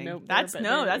Batgasming. Nope, that's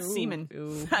ooh, semen.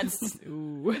 ooh. That's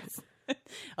Ooh.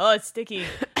 oh, it's sticky.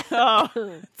 Oh,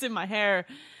 it's in my hair.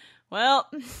 Well,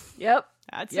 Yep.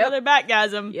 that's another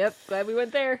Batgasm. Yep. Glad we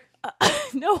went there.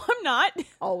 No, I'm not.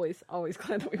 Always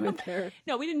glad that we went there.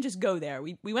 No, we didn't just go there.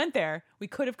 We went there. We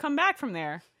could have come back from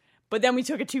there, but then we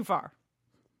took it too far.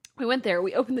 We went there,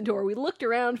 we opened the door, we looked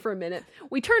around for a minute,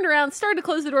 we turned around, started to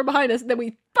close the door behind us, and then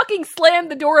we fucking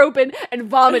slammed the door open and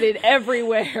vomited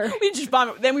everywhere. We just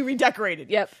vomit. Then we redecorated.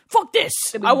 Yep. Fuck this.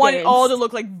 Then we I want it all to danced.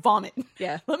 look like vomit.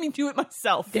 Yeah. Let me do it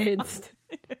myself. Danced.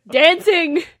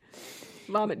 Dancing!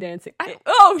 Vomit dancing.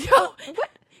 Oh, no. What?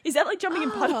 Is that like jumping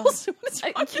in puddles? What is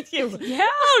wrong with you? Yeah.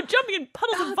 Oh, jumping in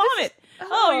puddles of vomit.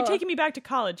 Oh, you're taking me back to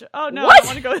college. Oh, no. What? I don't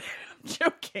want to go there.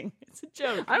 I'm joking. It's a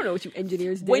joke. I don't know what you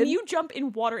engineers did. When you jump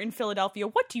in water in Philadelphia,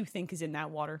 what do you think is in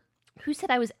that water? Who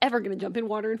said I was ever going to jump in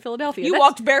water in Philadelphia? You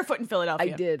walked barefoot in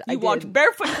Philadelphia. I did. You walked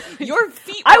barefoot. Your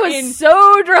feet I were was in...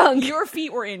 so drunk. Your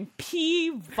feet were in pee,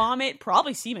 vomit,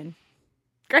 probably semen.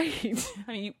 Great.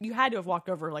 I mean, you had to have walked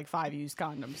over like 5 used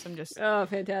condoms. I'm just... Oh,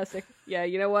 fantastic. Yeah,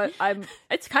 you know what?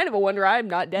 It's kind of a wonder I'm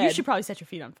not dead. You should probably set your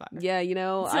feet on fire. Yeah, you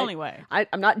know. It's the only way.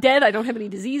 I'm not dead. I don't have any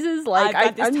diseases. Like,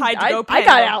 I've got this Tide to Go I pen.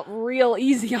 got out real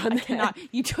easy on that. Cannot.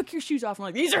 You took your shoes off and were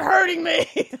like, these are hurting me.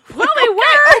 Well, they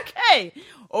were.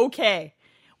 Okay.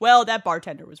 Well, that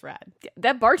bartender was rad.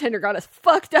 That bartender got us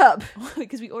fucked up.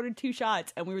 Because we ordered 2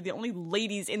 shots and we were the only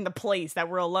ladies in the place that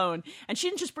were alone. And she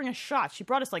didn't just bring us shots. She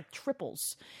brought us like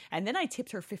triples. And then I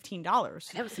tipped her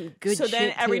 $15. That was some good so shit,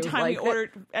 then every too. time Like,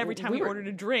 we ordered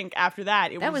a drink after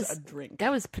that, it was a drink.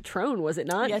 That was Patron, was it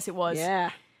not? Yes, it was.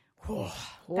 Yeah.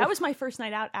 That was my first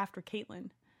night out after Caitlin.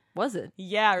 Was it?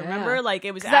 Yeah, remember? Yeah. Like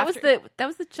it was That after...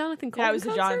 was the Jonathan Colton That was the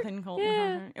concert? Jonathan Colton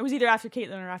Yeah. concert. It was either after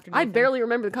Caitlin or after Nathan. I barely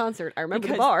remember the concert. I remember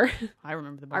Because- the bar. I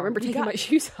remember the bar. I remember taking my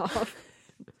shoes off.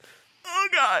 Oh,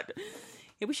 God.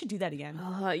 Yeah, we should do that again.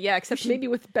 Yeah, except maybe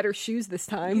with better shoes this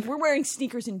time. We're wearing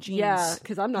sneakers and jeans. Yeah,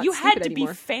 because I'm not You stupid had to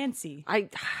anymore. be fancy. I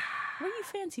What are you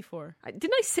fancy for?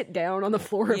 didn't I sit down on the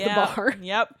floor of the bar?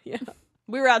 Yep. Yeah.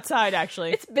 We were outside,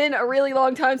 actually. It's been a really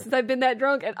long time since I've been that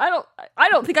drunk, and I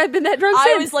don't think I've been that drunk I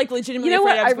since. was like legitimately you know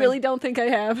afraid what? I was I really don't think I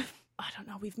have. I don't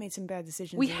know. We've made some bad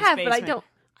decisions. We in have, this but I basement.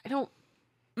 don't.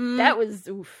 That was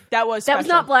oof. That was That was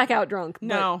special. not blackout drunk.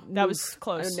 No, but, that oof. was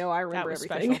close. I know. I remember That was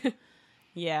everything. special.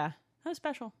 Yeah, that was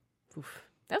special. Oof.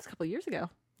 That was a couple years ago.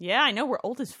 Yeah, I know. We're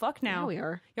old as fuck now. Yeah, we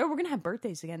are. Yeah, we're gonna have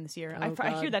birthdays again this year. I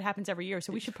God. hear that happens every year,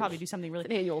 so we should probably do something really.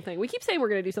 An annual thing. We keep saying we're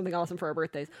going to do something awesome for our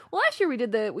birthdays. Well, last year we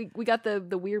did we got the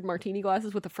weird martini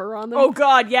glasses with the fur on them. Oh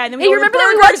God, yeah. And then we Hey, ordered remember that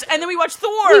we burgers, watched- and then we watched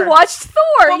Thor. We watched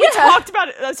Thor. But we yeah. talked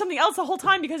about something else the whole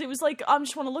time because it was like, I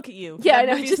just want to look at you. Yeah, That I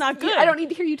know. movie's Just not good. I don't need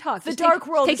to hear you talk. The Just dark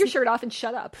world Take is- your shirt off and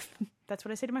shut up. That's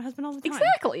what I say to my husband all the time.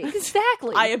 Exactly.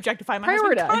 Exactly. I objectify my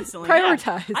husband Prioritize. constantly.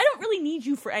 Prioritize. Yeah. I don't really need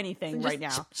you for anything Just right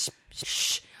now.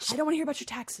 Shh. I don't want to hear about your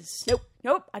taxes. Nope.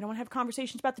 Nope. I don't want to have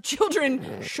conversations about the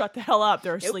children. Shut the hell up.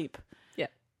 They're asleep. Yeah.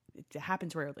 It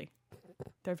happens rarely.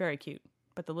 They're very cute.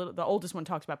 But the oldest one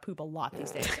talks about poop a lot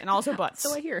these days. And also butts.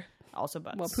 So I hear. Also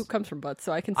butts. Well, poop comes from butts,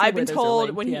 so I can see I've where been those are told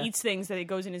linked, when yeah. he eats things that it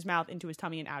goes in his mouth, into his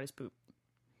tummy, and out his poop.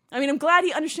 I mean, I'm glad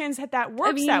he understands that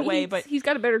works that way, but... he's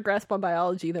got a better grasp on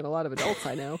biology than a lot of adults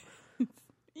I know.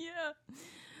 Yeah.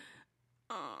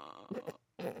 Oh.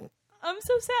 I'm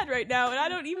so sad right now, and I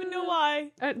don't even know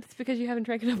why. It's because you haven't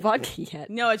drank enough vodka yet.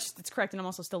 No, it's correct, and I'm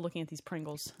also still looking at these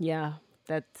Pringles. Yeah.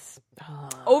 That's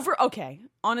Okay.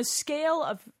 On a scale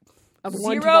of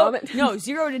one to 0 vomit? No,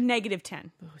 0 to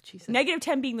 -10. Oh, Jesus.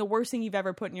 -10 being the worst thing you've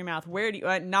ever put in your mouth. Where do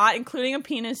you not including a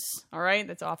penis, all right?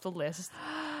 That's off the list.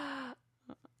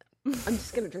 I'm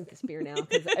just going to drink this beer now,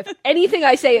 because if anything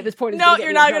I say at this point is No, gonna get you're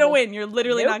me in not going to trouble. win. You're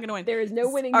literally Nope, not going to win. There is no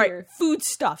winning All right, here.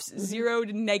 foodstuffs, 0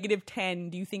 to -10.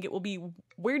 Do you think it will be?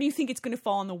 Where do you think it's going to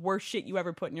fall on the worst shit you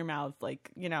ever put in your mouth? Like,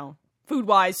 food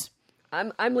wise.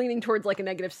 I'm leaning towards like a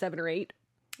 -7 or 8.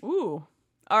 Ooh.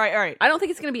 All right. I don't think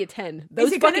it's going to be a 10.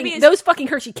 Those it gonna fucking be a- those fucking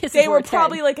Hershey Kisses They were a 10.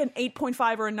 probably like an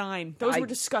 8.5 or a 9. Those were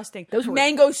disgusting. those were-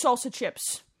 mango salsa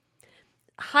chips.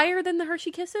 higher than the Hershey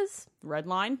Kisses. Red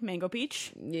line, mango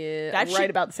peach. Yeah, That right shit-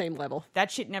 about the same level. That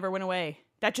shit never went away.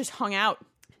 That just hung out.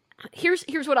 Here's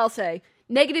what I'll say.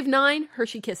 -9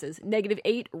 Hershey Kisses.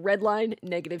 -8 Red Line.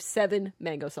 -7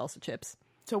 mango salsa chips.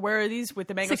 So where are these with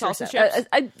the mango 6 or salsa 7.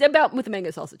 chips? About with the mango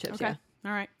salsa chips. Okay. Yeah,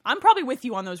 All right. I'm probably with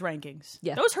you on those rankings.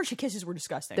 Yeah. Those Hershey Kisses were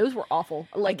disgusting. those were awful.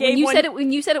 Like gave when you one- said it.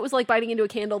 When you said it was like biting into a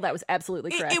candle, that was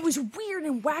absolutely correct. It was weird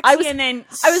and waxy, I was and listening.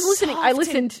 I soft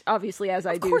listened, obviously, as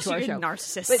I Of do course to our you're show. a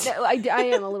narcissist. But no, I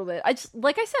am a little bit.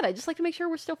 Like I said, I just like to make sure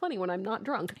we're still funny when I'm not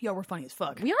drunk. Yo, we're funny as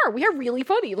fuck. We are really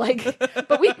funny. Like,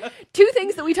 but two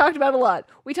things that we talked about a lot.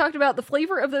 We talked about the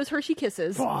flavor of those Hershey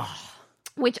Kisses,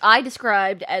 which I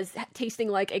described as tasting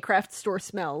like a craft store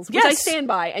smells, which I Yes. stand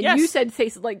by, and Yes. you said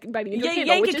tasted like biting into a candle,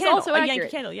 Yankee which is Candle. also A Yankee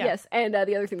accurate. Candle, yeah. Yes, and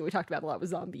the other thing that we talked about a lot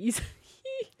was zombies.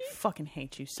 Fucking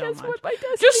hate you so That's much. what my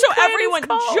Destiny just so clan is everyone,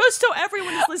 called. just so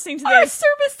everyone is listening to Our this.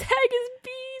 service tag is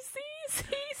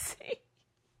BCCC.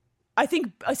 I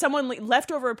think someone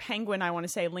left over a penguin, I want to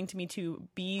say, linked me to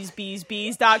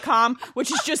bees.com,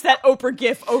 which is just that Oprah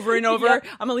gif over and over. Yep.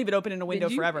 I'm going to leave it open in a window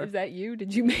forever. Is that you?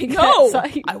 Did you make No!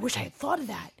 that site? I wish I had thought of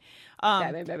that.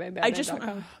 Batman, I just,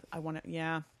 Batman.com. I want to,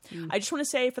 yeah. I just want to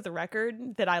say for the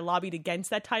record that I lobbied against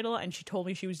that title and she told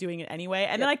me she was doing it anyway.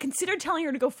 And then I considered telling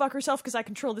her to go fuck herself because I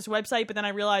control this website, but then I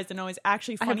realized that no, it's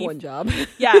actually I funny. have one job.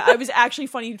 Yeah, it was actually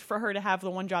funny for her to have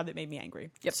the one job that made me angry.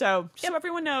 Yep. So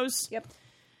everyone knows, Yep.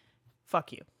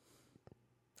 fuck you.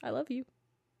 I love you.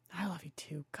 I love you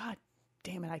too. God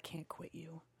damn it, I can't quit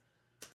you.